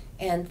those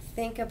and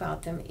think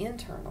about them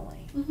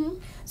internally. Mm-hmm.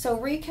 So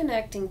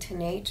reconnecting to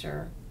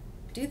nature,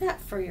 do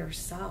that for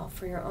yourself,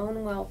 for your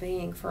own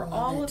well-being, for Love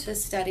all it. of the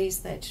studies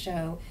that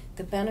show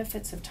the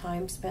benefits of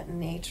time spent in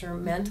nature,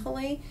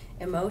 mentally,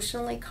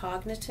 emotionally,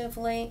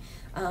 cognitively.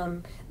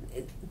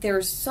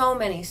 There's so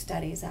many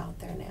studies out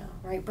there now,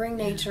 right? Bring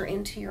nature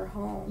into your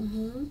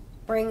home.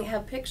 Mm-hmm.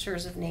 Have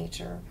pictures of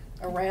nature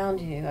around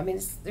you. I mean,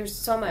 there's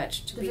so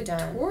much to The be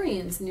done.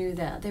 Victorians knew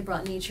that. They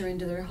brought nature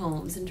into their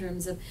homes in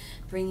terms of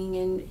bringing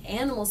in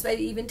animals,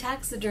 maybe even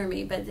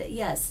taxidermy. But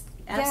yes,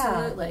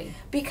 absolutely. Yeah,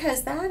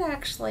 because that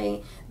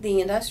actually,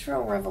 the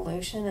Industrial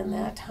Revolution in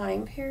that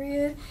time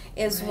period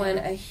is when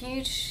a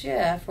huge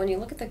shift, when you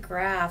look at the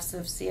graphs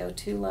of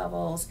CO2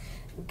 levels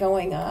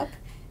going up,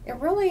 it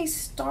really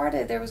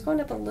started, there was going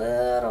up a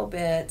little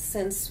bit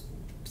since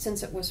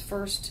it was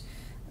first,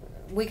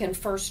 we can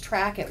first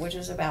track it, which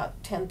is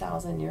about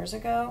 10,000 years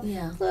ago.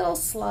 Yeah. Little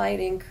slight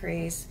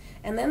increase.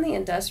 And then the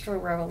Industrial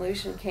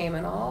Revolution came,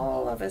 and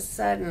all of a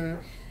sudden,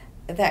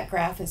 that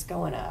graph is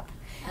going up.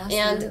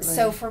 Absolutely. And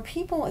so for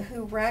people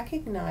who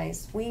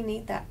recognize we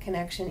need that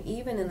connection,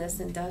 even in this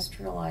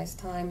industrialized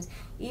times,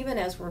 even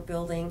as we're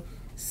building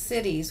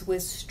cities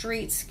with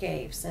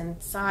streetscapes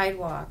and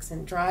sidewalks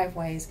and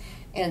driveways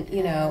and,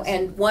 you know,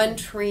 and one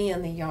tree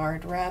in the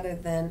yard rather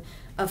than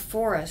a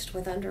forest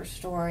with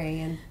understory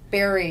and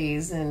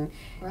berries and,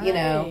 you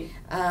know,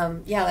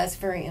 yeah, that's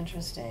very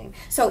interesting.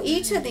 So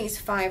each of these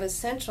 5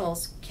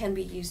 essentials can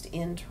be used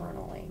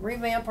internally.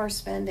 Revamp our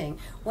spending.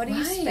 What do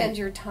you spend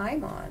your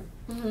time on?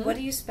 What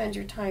do you spend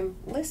your time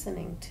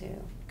listening to?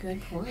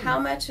 Good point. How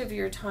much of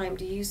your time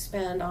do you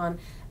spend on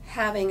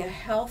having a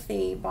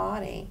healthy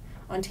body,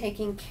 on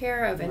taking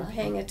care of and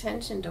paying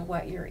attention to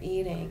what you're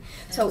eating?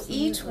 So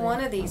each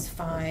one of these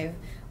 5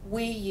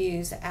 we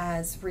use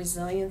as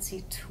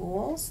resiliency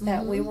tools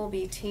that we will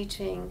be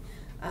teaching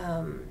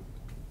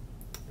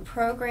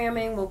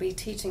programming, we'll be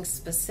teaching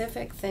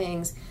specific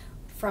things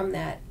from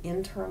that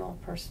internal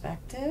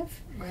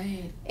perspective,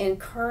 Right.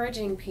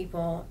 encouraging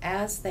people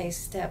as they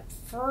step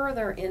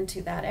further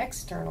into that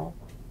external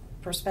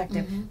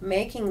perspective,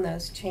 making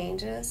those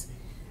changes,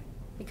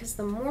 because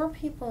the more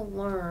people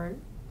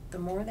learn, the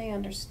more they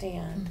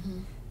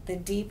understand, the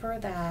deeper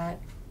that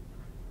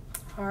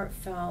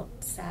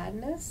heartfelt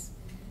sadness,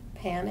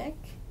 panic,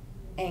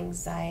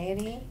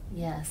 anxiety,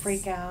 Yes.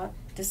 freak out,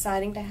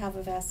 deciding to have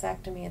a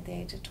vasectomy at the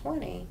age of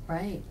 20,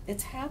 Right.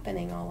 it's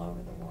happening all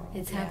over the world.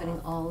 It's happening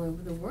all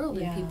over the world,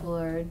 and people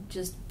are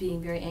just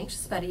being very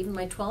anxious about it. Even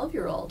my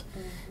 12-year-old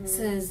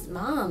says,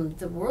 "Mom,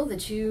 the world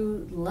that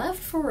you left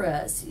for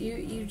us,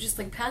 you just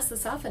like pass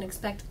this off and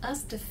expect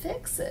us to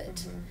fix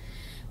it."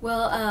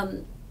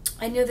 Well,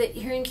 I know that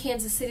here in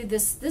Kansas City,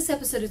 this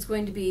episode is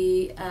going to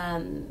be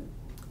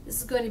this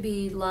is going to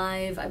be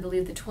live, I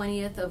believe, the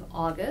 20th of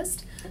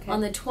August. Okay. On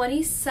the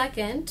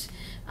 22nd,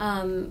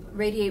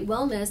 Radiate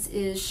Wellness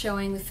is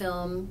showing the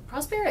film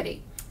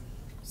Prosperity.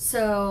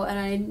 So, and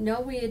I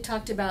know we had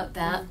talked about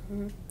that.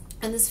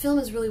 And this film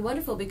is really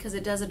wonderful because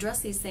it does address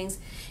these things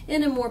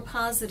in a more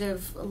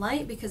positive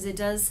light, because it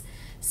does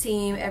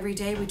seem every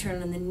day we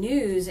turn on the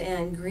news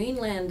and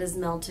Greenland is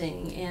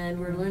melting and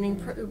we're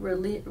learning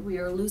we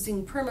are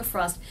losing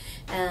permafrost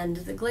and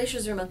the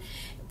glaciers are melting.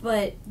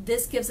 But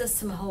this gives us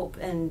some hope,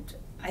 and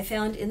I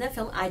found in that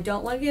film, I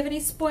don't want to give any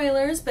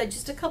spoilers, but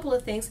just a couple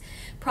of things.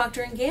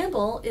 Procter &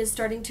 Gamble is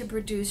starting to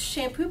produce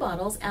shampoo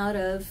bottles out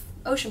of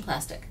ocean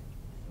plastic,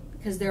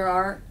 because there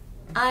are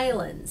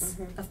islands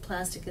of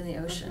plastic in the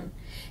ocean,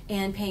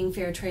 and paying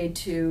fair trade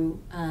to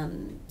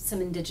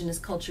some indigenous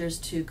cultures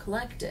to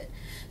collect it.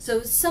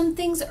 So some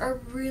things are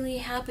really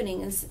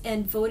happening,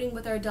 and voting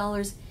with our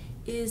dollars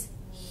is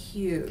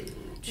huge.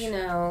 You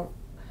know,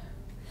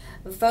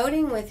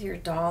 voting with your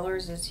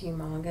dollars is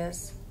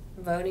humongous.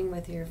 Voting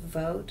with your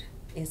vote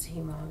is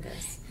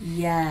humongous.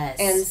 Yes.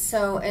 And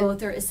so,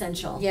 both are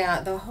essential.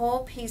 Yeah, the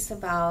whole piece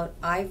about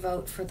I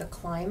vote for the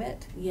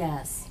climate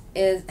Yes.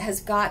 has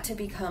got to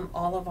become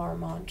all of our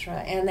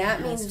mantra. And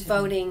that means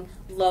voting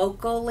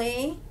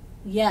locally.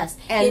 Yes.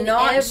 And in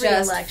not every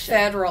just election.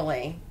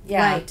 federally.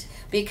 Yeah. Right.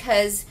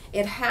 Because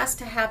it has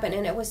to happen.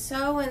 And it was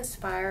so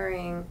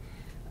inspiring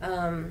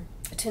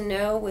to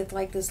know with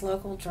like this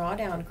local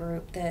drawdown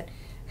group that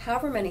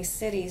however many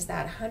cities,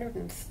 that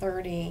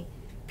 130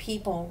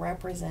 people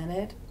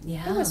represented.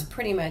 Yeah. It was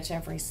pretty much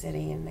every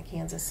city in the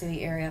Kansas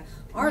City area.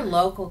 Our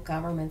local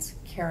governments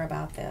care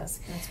about this.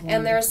 That's wonderful.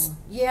 And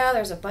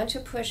there's a bunch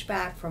of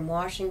pushback from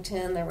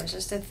Washington. There was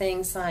just a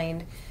thing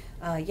signed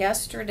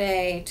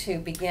yesterday to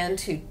begin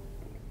to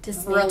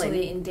dismantle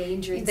really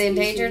the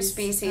Endangered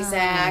Species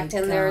Act,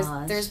 and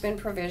gosh. there's been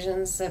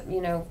provisions that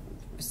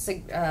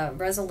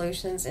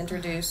resolutions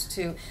introduced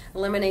to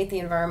eliminate the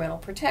Environmental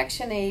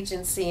Protection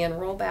Agency and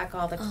roll back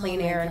all the clean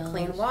air and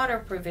clean water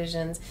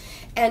provisions.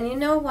 And you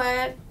know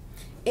what?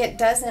 It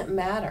doesn't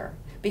matter,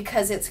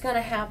 because it's going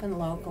to happen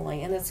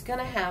locally, and it's going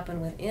to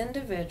happen with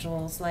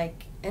individuals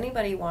like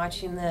anybody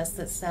watching this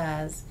that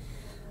says,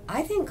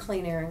 I think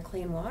clean air and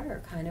clean water are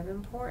kind of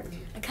important.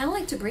 I kind of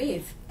like to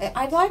breathe.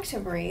 I'd like to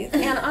breathe,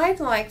 and I'd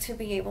like to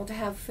be able to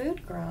have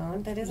food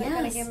grown that isn't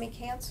going to give me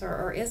cancer,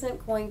 or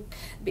isn't going,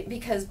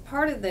 because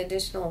part of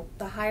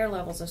the higher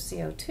levels of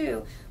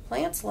CO2,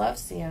 plants love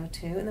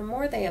CO2, and the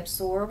more they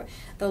absorb,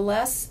 the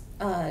less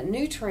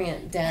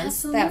nutrient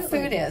dense that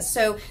food is.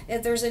 So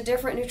there's a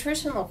different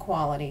nutritional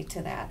quality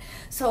to that.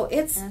 So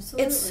it's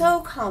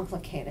so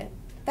complicated.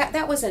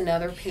 That was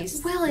another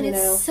piece. Well, and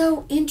it's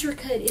so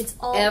intricate. It's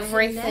all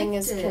everything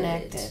is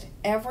connected.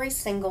 Every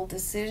single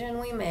decision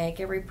we make,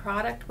 every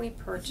product we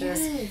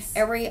purchase,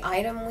 every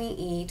item we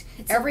eat,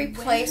 every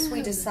place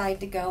we decide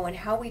to go, and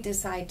how we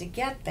decide to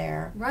get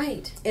there,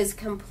 is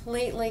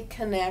completely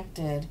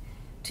connected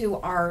to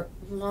our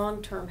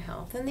long-term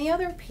health. And the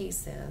other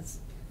piece is,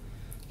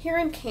 here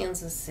in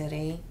Kansas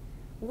City,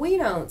 we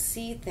don't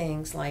see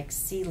things like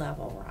sea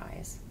level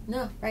rise.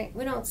 No. Right?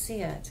 We don't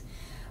see it.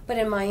 But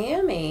in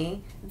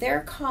Miami,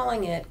 they're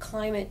calling it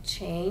climate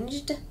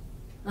changed.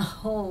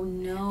 Oh,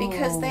 no.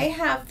 Because they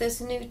have this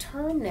new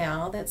term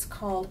now that's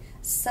called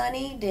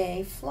sunny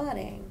day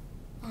flooding.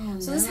 Oh,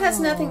 so this has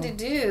nothing to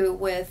do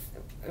with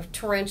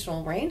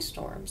torrential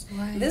rainstorms.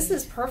 Right. This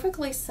is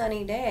perfectly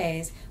sunny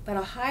days, but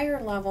a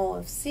higher level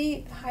of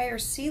higher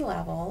sea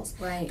levels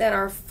that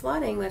are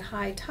flooding with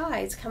high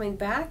tides coming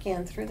back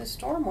in through the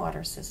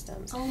stormwater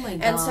systems. Oh my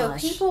gosh. And so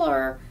people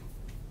are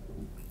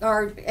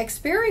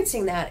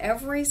experiencing that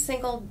every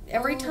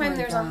time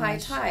there's a high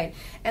tide.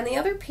 And the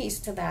other piece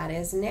to that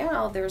is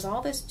now there's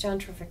all this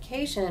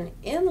gentrification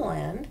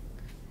inland,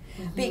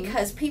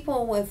 because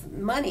people with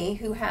money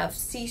who have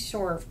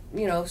seashore,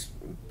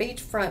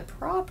 beachfront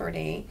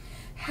property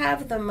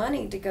have the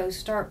money to go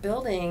start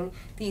building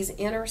these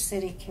inner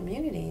city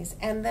communities,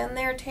 and then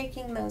they're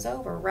taking those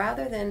over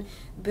rather than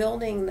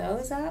building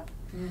those up.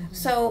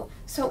 So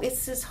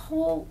it's this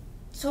whole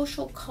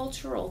social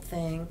cultural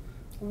thing.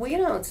 We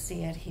don't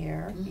see it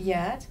here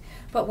yet,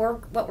 but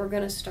what we're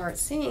going to start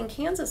seeing.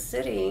 Kansas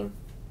City,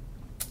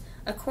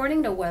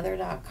 according to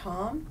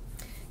weather.com,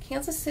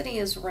 Kansas City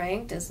is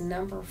ranked as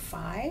number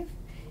 5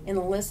 in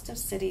the list of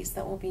cities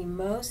that will be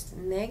most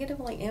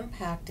negatively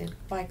impacted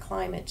by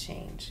climate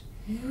change.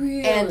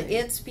 Really? And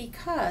it's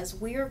because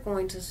we are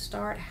going to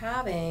start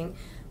having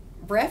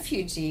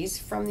refugees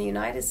from the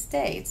United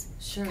States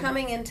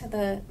coming into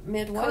the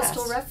Midwest.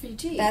 Coastal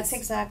refugees. That's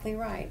exactly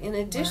right. In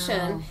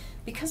addition,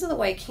 because of the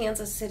way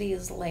Kansas City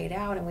is laid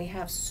out, and we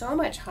have so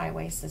much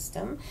highway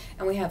system,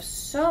 and we have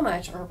so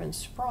much urban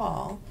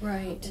sprawl,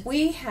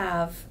 we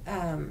have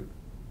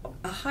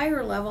a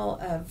higher level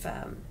of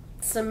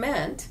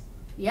cement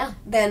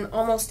than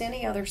almost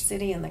any other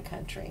city in the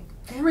country.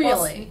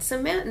 Really? Well,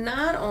 cement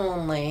not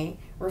only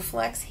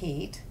reflects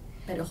heat,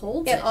 but it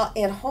holds it.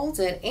 It holds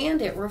it,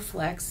 and it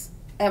reflects,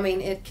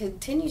 it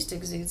continues to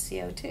exude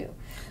CO2.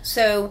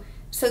 So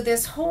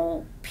this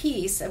whole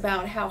piece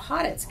about how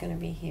hot it's going to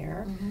be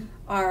here,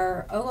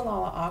 our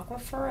Ogallala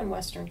Aquifer in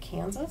western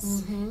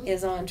Kansas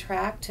is on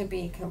track to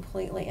be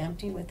completely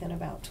empty within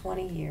about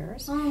 20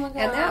 years. Oh my gosh.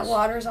 And that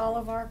waters all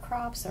of our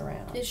crops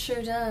around. It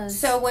sure does.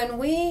 So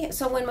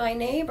when my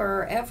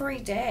neighbor every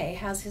day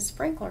has his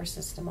sprinkler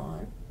system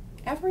on,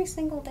 every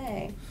single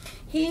day,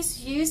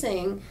 he's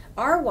using,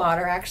 our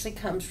water actually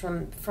comes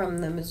from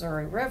the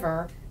Missouri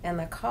River and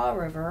the Kaw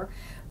River,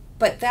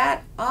 but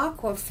that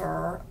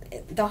aquifer,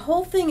 the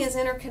whole thing is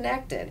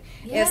interconnected.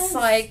 Yes. It's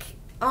like,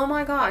 oh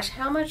my gosh,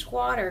 how much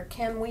water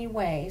can we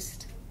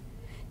waste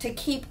to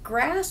keep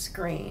grass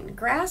green?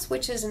 Grass,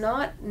 which is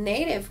not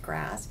native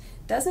grass,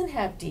 doesn't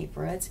have deep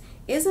roots,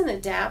 isn't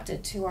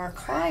adapted to our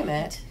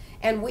climate,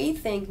 and we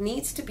think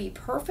needs to be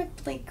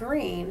perfectly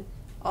green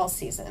all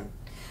season.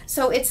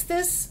 So it's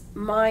this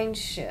mind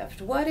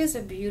shift. What is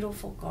a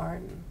beautiful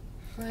garden?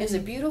 Is a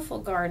beautiful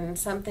garden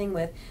something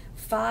with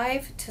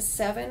 5 to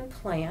 7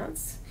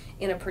 plants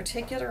in a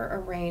particular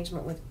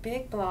arrangement with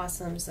big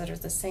blossoms that are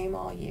the same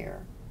all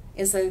year?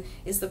 Is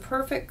the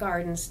perfect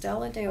garden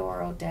Stella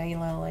d'Oro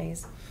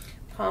daylilies,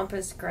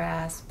 pampas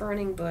grass,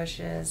 burning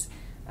bushes,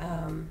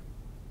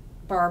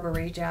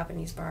 barberry,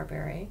 Japanese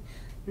barberry,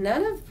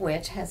 none of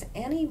which has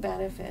any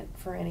benefit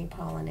for any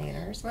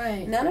pollinators,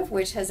 none of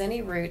which has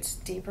any roots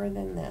deeper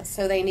than this.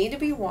 So they need to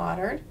be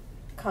watered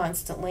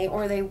constantly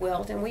or they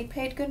wilt, and we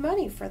paid good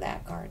money for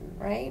that garden,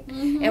 right?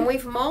 And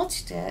we've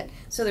mulched it,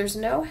 so there's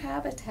no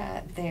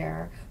habitat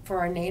there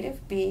for our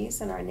native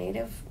bees and our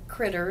native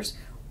critters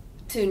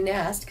to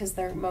nest because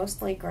they're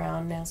mostly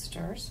ground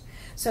nesters.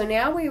 So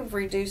now we've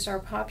reduced our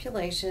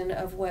population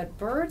of what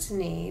birds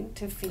need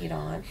to feed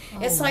on.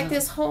 It's like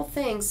this whole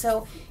thing.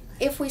 So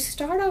if we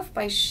start off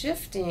by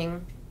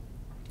shifting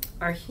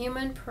our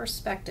human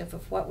perspective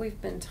of what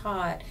we've been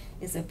taught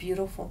is a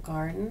beautiful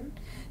garden,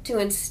 to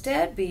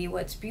instead be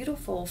what's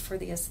beautiful for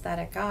the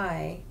aesthetic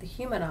eye, the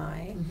human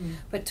eye,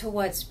 but to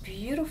what's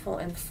beautiful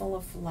and full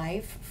of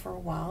life for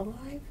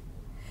wildlife,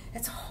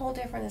 it's a whole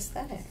different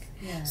aesthetic.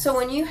 Yes. So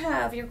when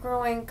you're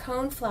growing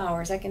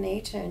coneflowers,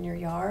 echinacea in your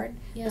yard,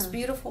 those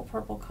beautiful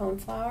purple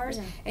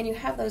coneflowers, and you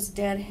have those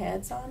dead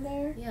heads on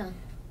there,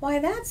 why,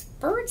 that's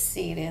bird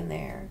seed in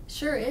there.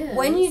 Sure is.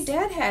 When you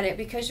deadhead it,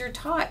 because you're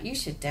taught you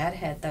should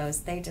deadhead those,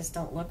 they just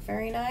don't look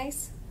very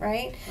nice,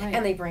 right?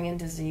 And they bring in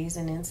disease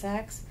and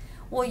insects.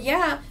 Well,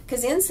 yeah,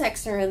 because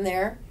insects are in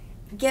there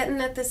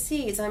getting at the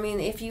seeds. I mean,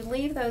 if you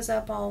leave those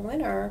up all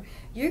winter,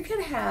 you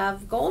could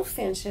have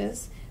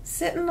goldfinches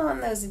sitting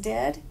on those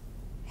dead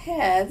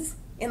heads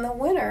in the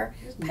winter,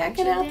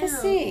 pecking out the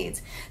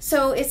seeds.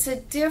 So it's a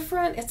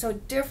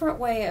different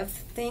way of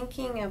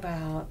thinking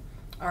about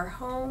our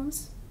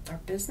homes, our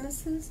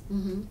businesses,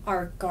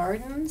 our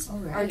gardens,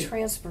 our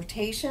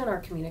transportation, our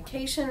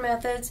communication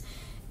methods.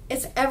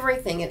 It's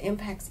everything. It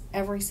impacts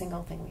every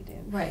single thing we do.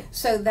 Right.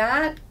 So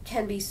that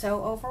can be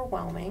so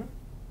overwhelming.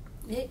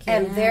 It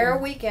can. And there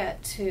we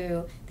get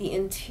to the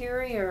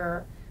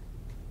interior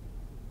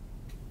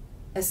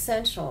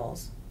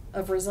essentials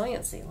of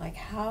resiliency. Like,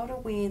 how do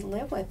we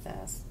live with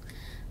this?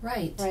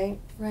 Right.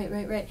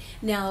 Right.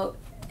 Now,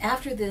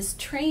 after this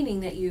training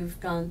that you've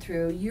gone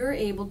through, you're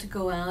able to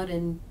go out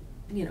and,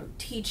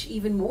 teach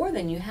even more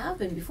than you have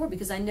been before,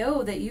 because I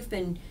know that you've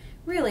been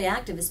really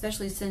active,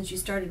 especially since you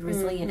started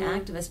Resilient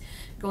Activist,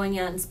 going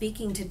out and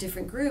speaking to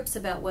different groups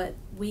about what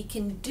we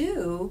can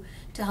do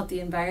to help the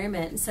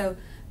environment. And so,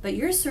 but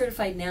you're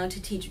certified now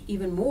to teach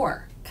even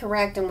more.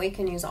 Correct, and we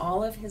can use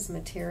all of his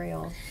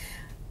material.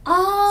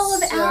 All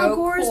of Al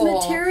Gore's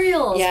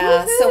materials.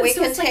 Yeah, Woo-hoo! so we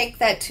can take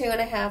that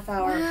 2.5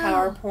 hour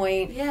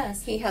PowerPoint.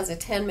 Yes. He has a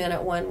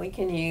 10-minute one we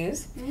can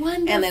use.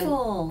 Wonderful. And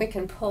then we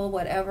can pull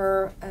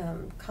whatever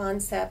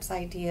concepts,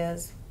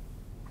 ideas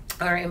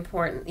are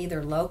important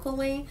either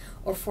locally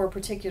or for a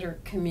particular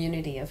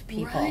community of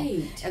people.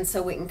 Right. And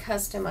so we can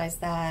customize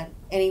that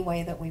any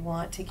way that we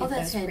want to give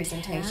those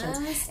presentations.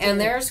 Fantastic.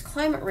 And there's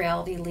climate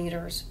reality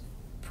leaders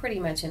pretty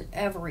much in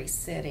every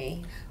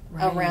city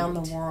around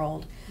the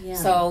world. Yeah.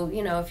 So,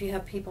 if you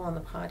have people on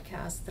the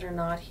podcast that are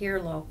not here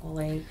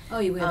locally. Oh,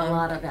 you have a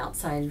lot of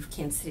outside of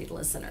Kansas City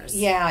listeners.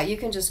 Yeah, you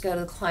can just go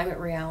to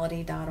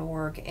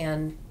climatereality.org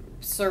and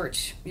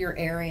search your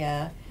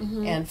area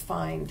and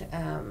find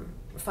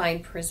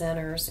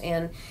presenters.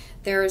 And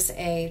there's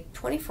a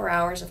 24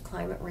 hours of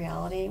climate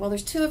reality. Well,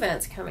 there's 2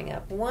 events coming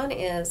up. One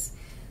is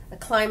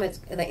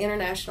the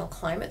International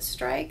Climate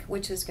Strike,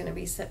 which is going to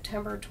be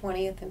September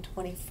 20th and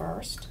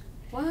 21st.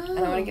 Wow. And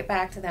I want to get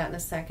back to that in a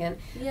second.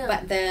 Yeah.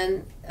 But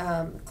then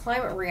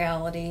Climate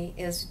Reality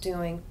is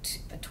doing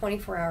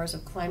 24 hours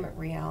of Climate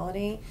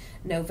Reality,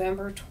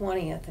 November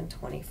 20th and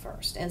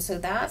 21st. And so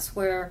that's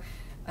where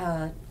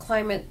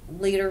climate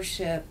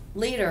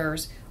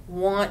leaders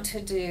want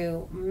to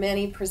do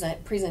many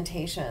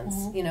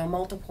presentations,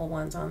 multiple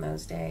ones on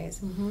those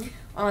days.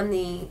 On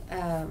the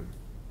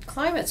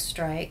climate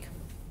strike,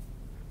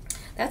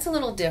 that's a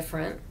little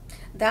different.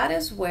 That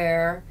is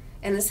where,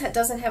 and this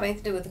doesn't have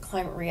anything to do with the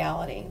climate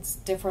reality. It's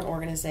different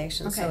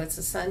organizations. Okay. So it's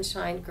the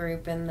Sunshine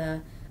Group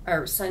and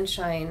or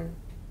Sunshine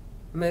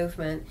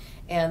Movement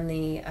and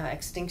the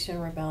Extinction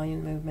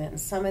Rebellion Movement, and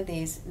some of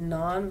these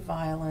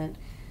nonviolent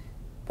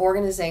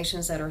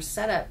organizations that are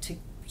set up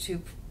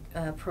to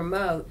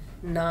promote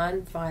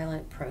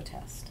nonviolent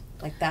protest.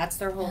 Like, that's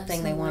their whole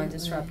thing. They want to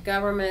disrupt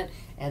government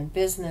and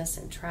business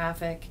and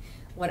traffic,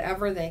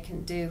 whatever they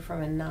can do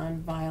from a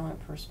nonviolent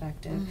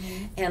perspective.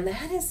 And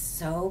that is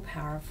so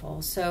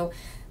powerful. So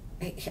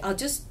I'll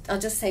just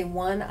say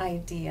one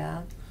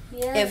idea.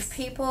 Yes. If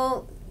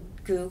people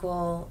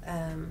Google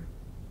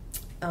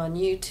on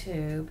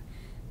YouTube,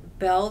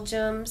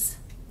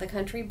 the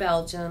country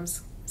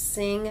Belgium's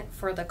Sing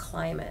for the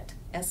Climate,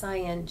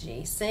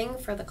 SING, Sing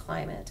for the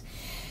Climate.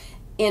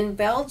 In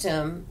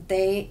Belgium,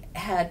 they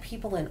had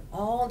people in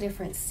all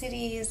different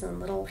cities and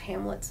little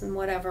hamlets and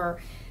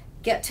whatever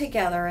get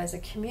together as a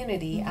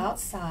community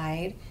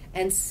outside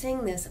and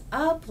sing this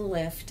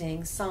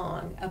uplifting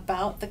song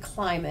about the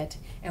climate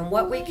and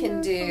what we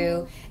can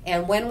do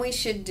and when we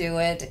should do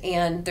it,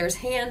 and there's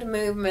hand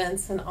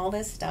movements and all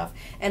this stuff,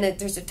 and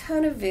there's a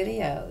ton of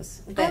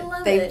videos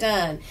that they've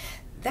done.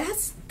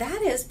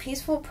 That is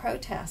peaceful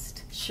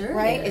protest. Sure,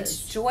 right?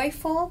 It's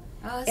joyful.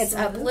 It's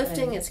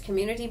uplifting. It's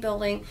community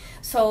building.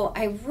 So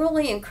I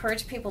really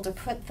encourage people to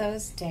put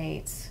those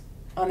dates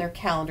on their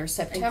calendar,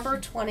 September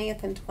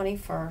 20th and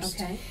 21st.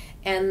 Okay.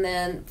 And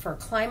then for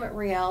Climate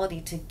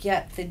Reality, to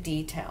get the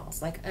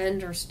details, like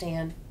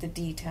understand the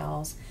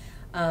details,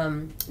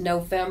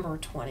 November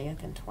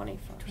 20th and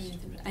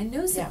 21st. I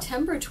know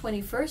September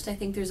 21st, I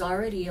think there's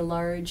already a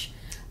large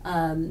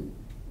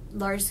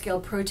large-scale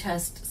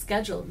protest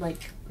scheduled,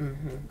 like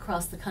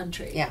across the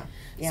country. Yeah,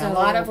 yeah. So, a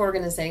lot of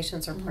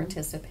organizations are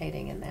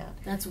participating in that.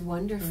 That's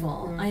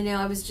wonderful. I know.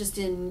 I was just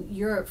in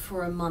Europe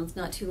for a month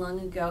not too long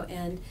ago,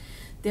 and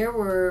there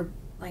were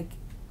like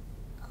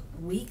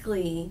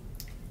weekly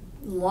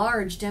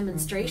large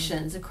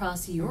demonstrations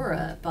across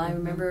Europe. I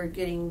remember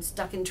getting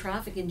stuck in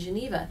traffic in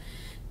Geneva.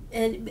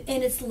 And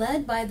it's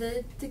led by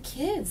the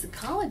kids, the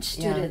college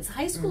students,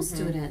 high school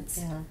students.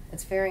 Yeah,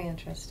 it's very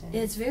interesting.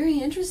 It's very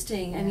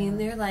interesting. I mean,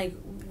 they're like,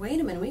 wait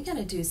a minute, we got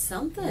to do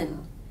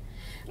something.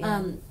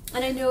 And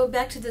I know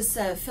back to this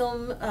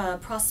film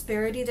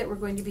Prosperity that we're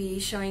going to be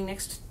showing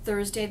next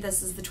Thursday.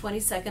 This is the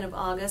 22nd of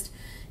August.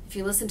 If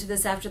you listen to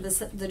this after the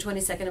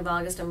 22nd of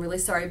August, I'm really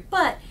sorry.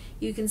 But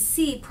you can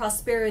see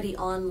Prosperity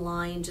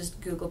online. Just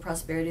Google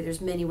Prosperity.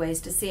 There's many ways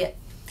to see it.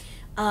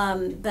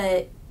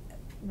 But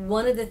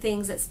one of the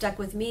things that stuck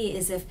with me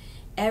is if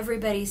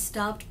everybody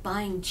stopped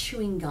buying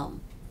chewing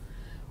gum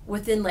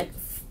within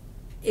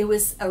it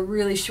was a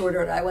really short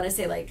order. I want to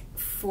say like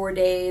 4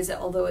 days,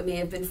 although it may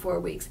have been 4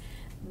 weeks.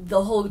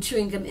 The whole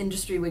chewing gum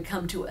industry would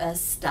come to a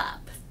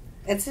stop.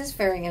 It's just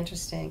very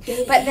interesting.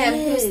 It but then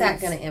is. who's that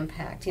going to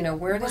impact?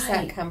 Where does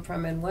Right. that come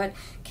from, and what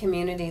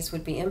communities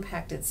would be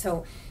impacted?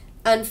 So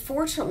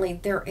unfortunately,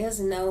 there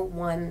is no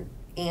one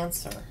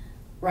answer,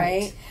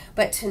 right?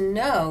 But to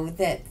know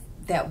that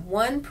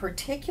one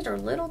particular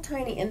little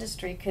tiny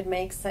industry could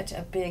make such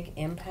a big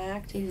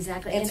impact.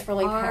 Exactly. It's and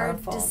really our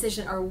powerful.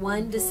 Our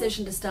one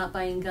decision to stop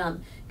buying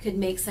gum could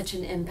make such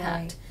an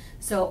impact. Right.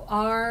 So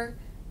our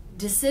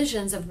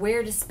decisions of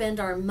where to spend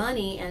our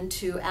money and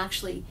to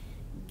actually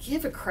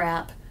give a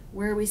crap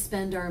where we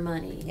spend our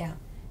money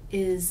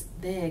is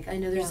big. I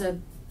know there's a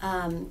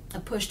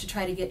push to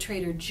try to get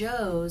Trader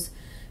Joe's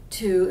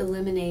to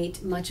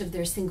eliminate much of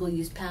their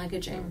single-use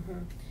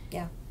packaging.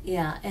 Yeah.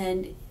 Yeah,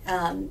 and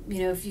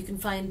if you can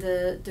find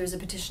there's a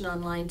petition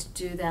online to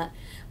do that.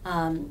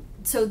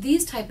 So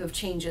these type of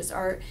changes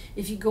are,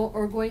 if you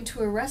are going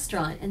to a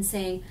restaurant and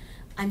saying,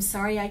 "I'm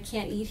sorry, I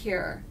can't eat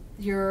here.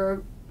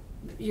 Your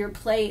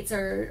plates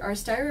are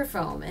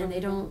styrofoam and they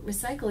don't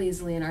recycle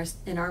easily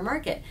in our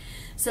market."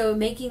 So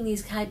making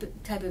these type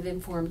of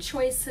informed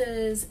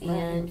choices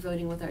and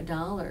voting with our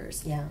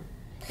dollars. Yeah.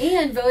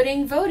 And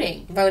voting.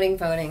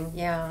 Voting,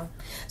 yeah.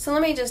 So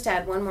let me just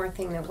add one more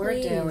thing that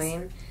we're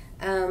doing.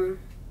 I'm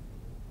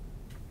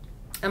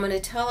going to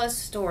tell a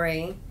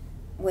story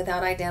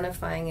without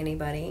identifying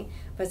anybody,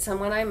 but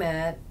someone I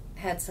met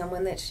had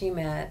someone that she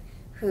met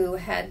who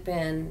had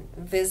been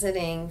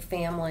visiting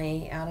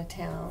family out of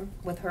town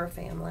with her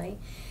family,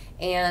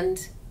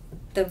 and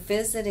the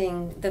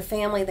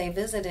family they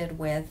visited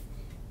with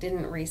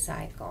didn't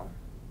recycle.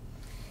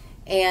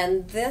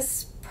 And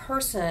this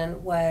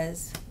person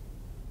was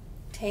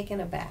taken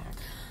aback,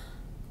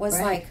 was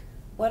like,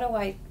 what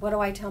do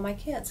I tell my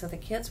kids? So the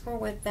kids were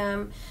with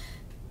them.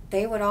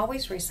 They would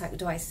always recycle.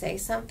 Do I say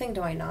something?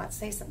 Do I not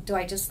say something? Do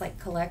I just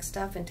collect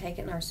stuff and take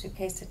it in our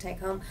suitcase to take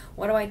home?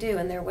 What do I do?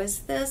 And there was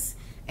this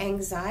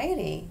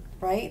anxiety,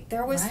 right?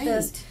 There was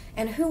this,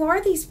 and who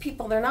are these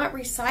people? They're not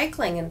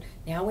recycling, and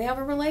now we have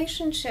a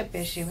relationship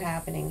issue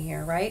happening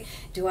here, right?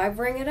 Do I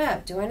bring it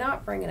up? Do I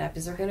not bring it up?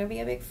 Is there going to be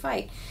a big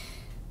fight?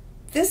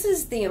 This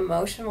is the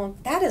emotional,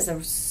 that is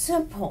one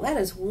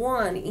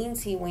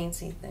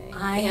eensy-weensy thing.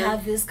 I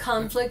have this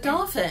conflict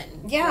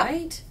often,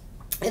 right?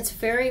 It's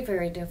very,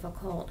 very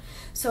difficult.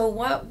 So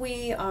what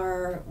we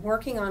are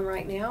working on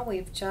right now,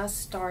 we've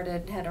just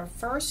had our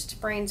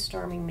first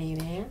brainstorming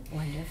meeting.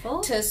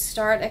 Wonderful. To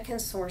start a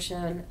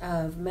consortium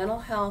of mental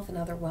health and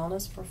other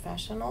wellness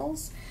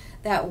professionals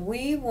that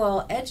we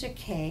will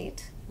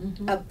educate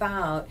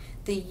about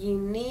the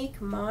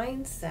unique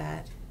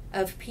mindset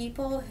of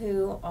people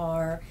who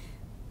are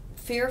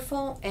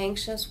fearful,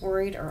 anxious,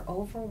 worried, or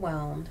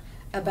overwhelmed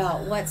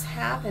about what's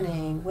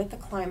happening with the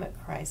climate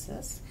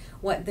crisis,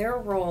 what their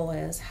role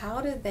is, how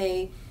do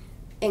they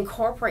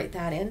incorporate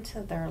that into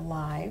their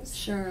lives.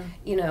 Sure.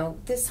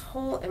 This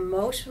whole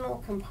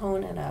emotional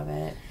component of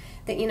it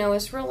that,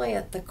 is really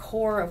at the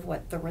core of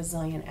what the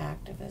resilient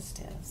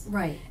activist is.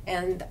 Right.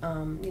 And,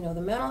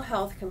 the mental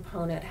health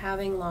component,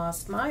 having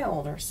lost my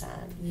older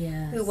son,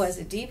 who was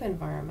a deep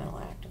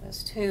environmental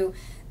activist, who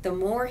the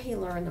more he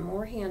learned, the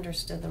more he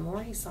understood, the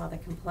more he saw the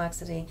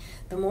complexity,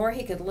 the more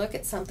he could look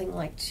at something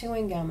like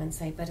chewing gum and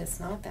say, but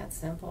it's not that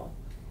simple.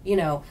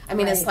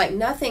 It's like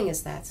nothing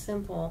is that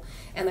simple.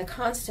 And the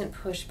constant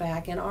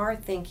pushback and our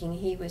thinking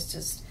he was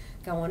just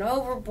going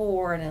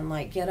overboard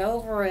and get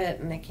over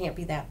it and it can't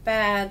be that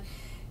bad.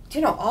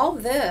 All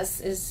this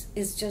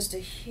is just a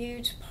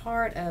huge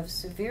part of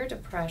severe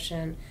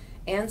depression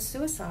and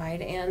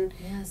suicide and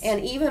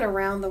even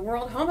around the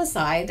world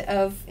homicide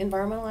of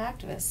environmental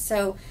activists.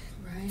 So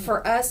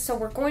for us,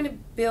 we're going to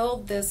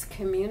build this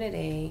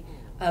community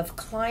of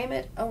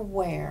climate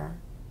aware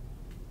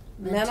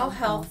mental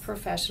health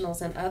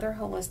professionals and other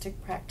holistic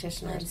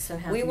practitioners. So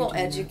we will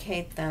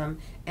educate them,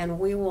 and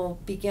we will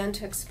begin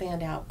to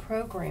expand out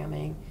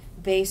programming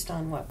based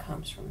on what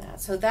comes from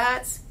that. So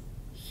that's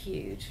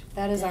huge.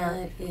 That is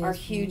our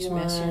huge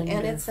mission,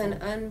 and it's an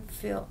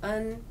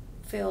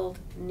unfilled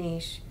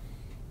niche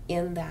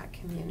in that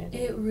community.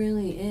 It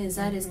really is.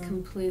 That is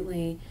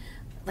completely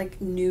like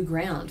new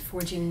ground,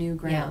 forging new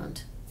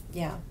ground.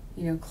 Yeah.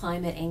 You know,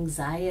 climate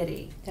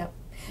anxiety. Yep.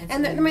 That's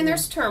And really I mean, real.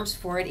 there's terms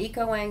for it: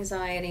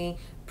 eco-anxiety,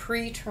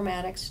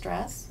 pre-traumatic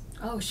stress.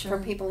 Oh, sure.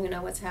 For people who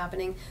know what's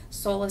happening.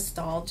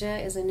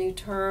 Solastalgia is a new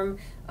term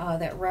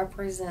that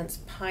represents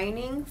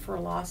pining for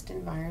lost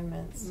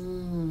environments.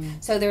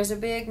 So there's a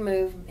big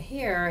move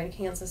here in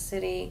Kansas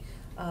City.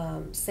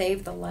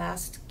 Save the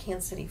last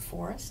Kansas City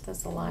forest.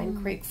 That's the Line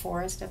Creek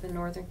Forest up in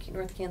North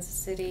Kansas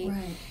City.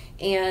 Right.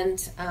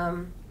 And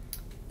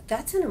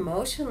that's an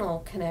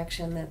emotional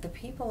connection that the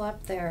people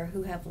up there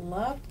who have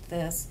loved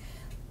this,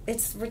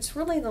 it's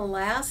really the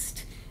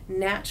last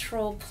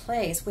natural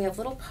place. We have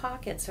little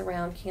pockets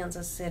around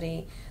Kansas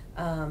City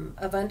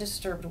of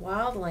undisturbed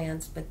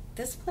wildlands, but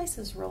this place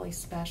is really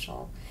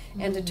special.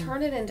 And to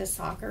turn it into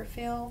soccer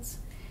fields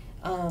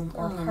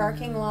or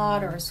parking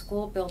lot or a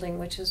school building,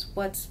 which is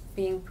what's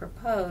being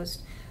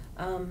proposed,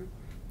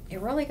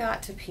 it really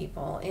got to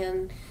people.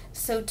 And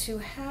so to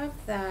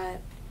have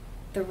that,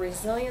 the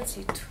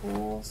resiliency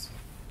tools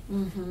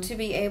to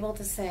be able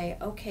to say,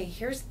 okay,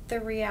 here's the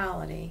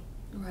reality.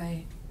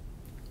 Right.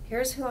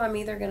 Here's who I'm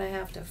either going to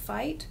have to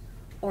fight,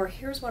 or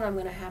here's what I'm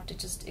going to have to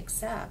just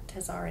accept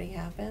has already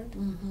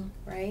happened,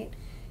 right?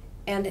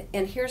 And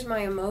here's my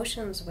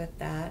emotions with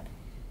that.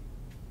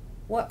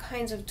 What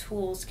kinds of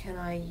tools can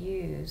I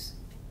use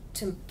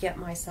to get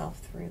myself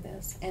through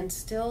this and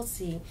still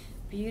see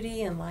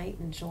beauty and light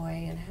and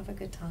joy and have a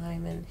good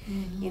time? And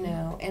you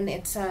know, and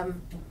it's a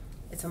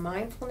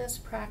mindfulness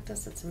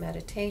practice, it's a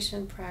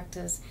meditation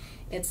practice,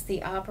 it's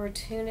the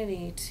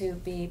opportunity to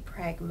be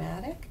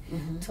pragmatic,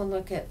 to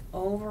look at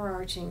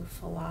overarching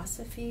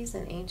philosophies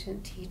and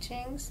ancient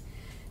teachings,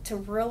 to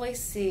really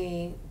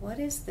see what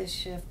is this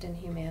shift in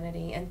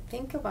humanity and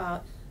think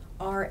about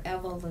our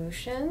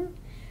evolution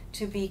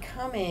to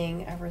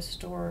becoming a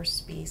restorer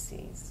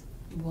species.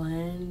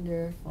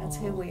 Wonderful. That's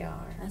who we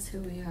are. That's who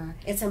we are.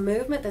 It's a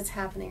movement that's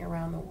happening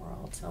around the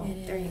world, so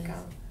there you go.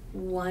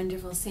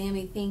 Wonderful.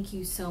 Sammy, thank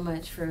you so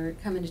much for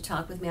coming to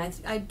talk with me.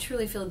 I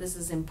truly feel this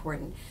is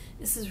important.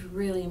 This is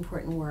really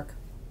important work.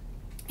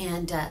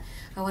 And I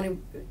want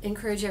to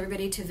encourage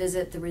everybody to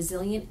visit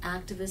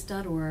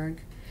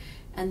theresilientactivist.org.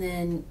 And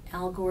then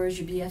Al Gore's,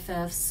 your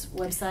BFF's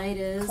website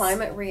is?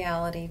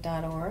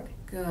 climatereality.org.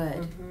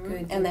 Good.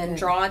 Good. And then good.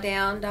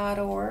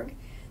 drawdown.org,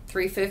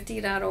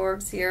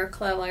 350.org, Sierra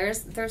Club.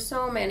 There's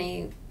so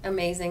many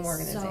amazing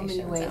organizations. So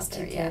many ways out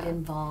there. to get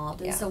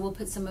involved. And so we'll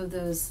put some of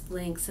those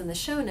links in the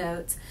show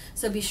notes.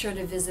 So be sure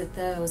to visit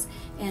those.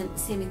 And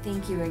Sammy,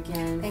 thank you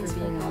again Thanks for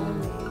being for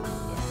having on. me.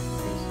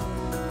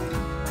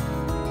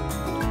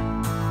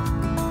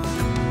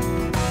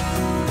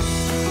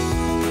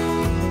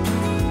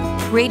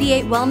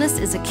 Radiate Wellness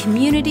is a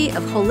community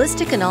of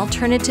holistic and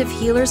alternative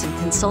healers and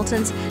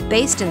consultants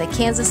based in the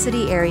Kansas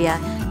City area,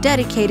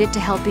 dedicated to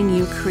helping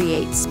you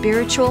create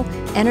spiritual,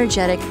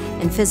 energetic,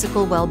 and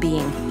physical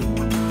well-being.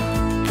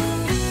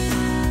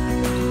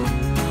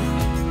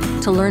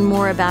 To learn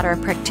more about our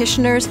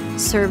practitioners,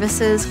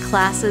 services,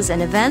 classes,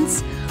 and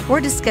events,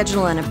 or to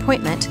schedule an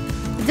appointment,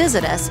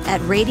 visit us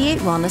at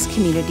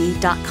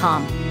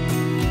radiatewellnesscommunity.com.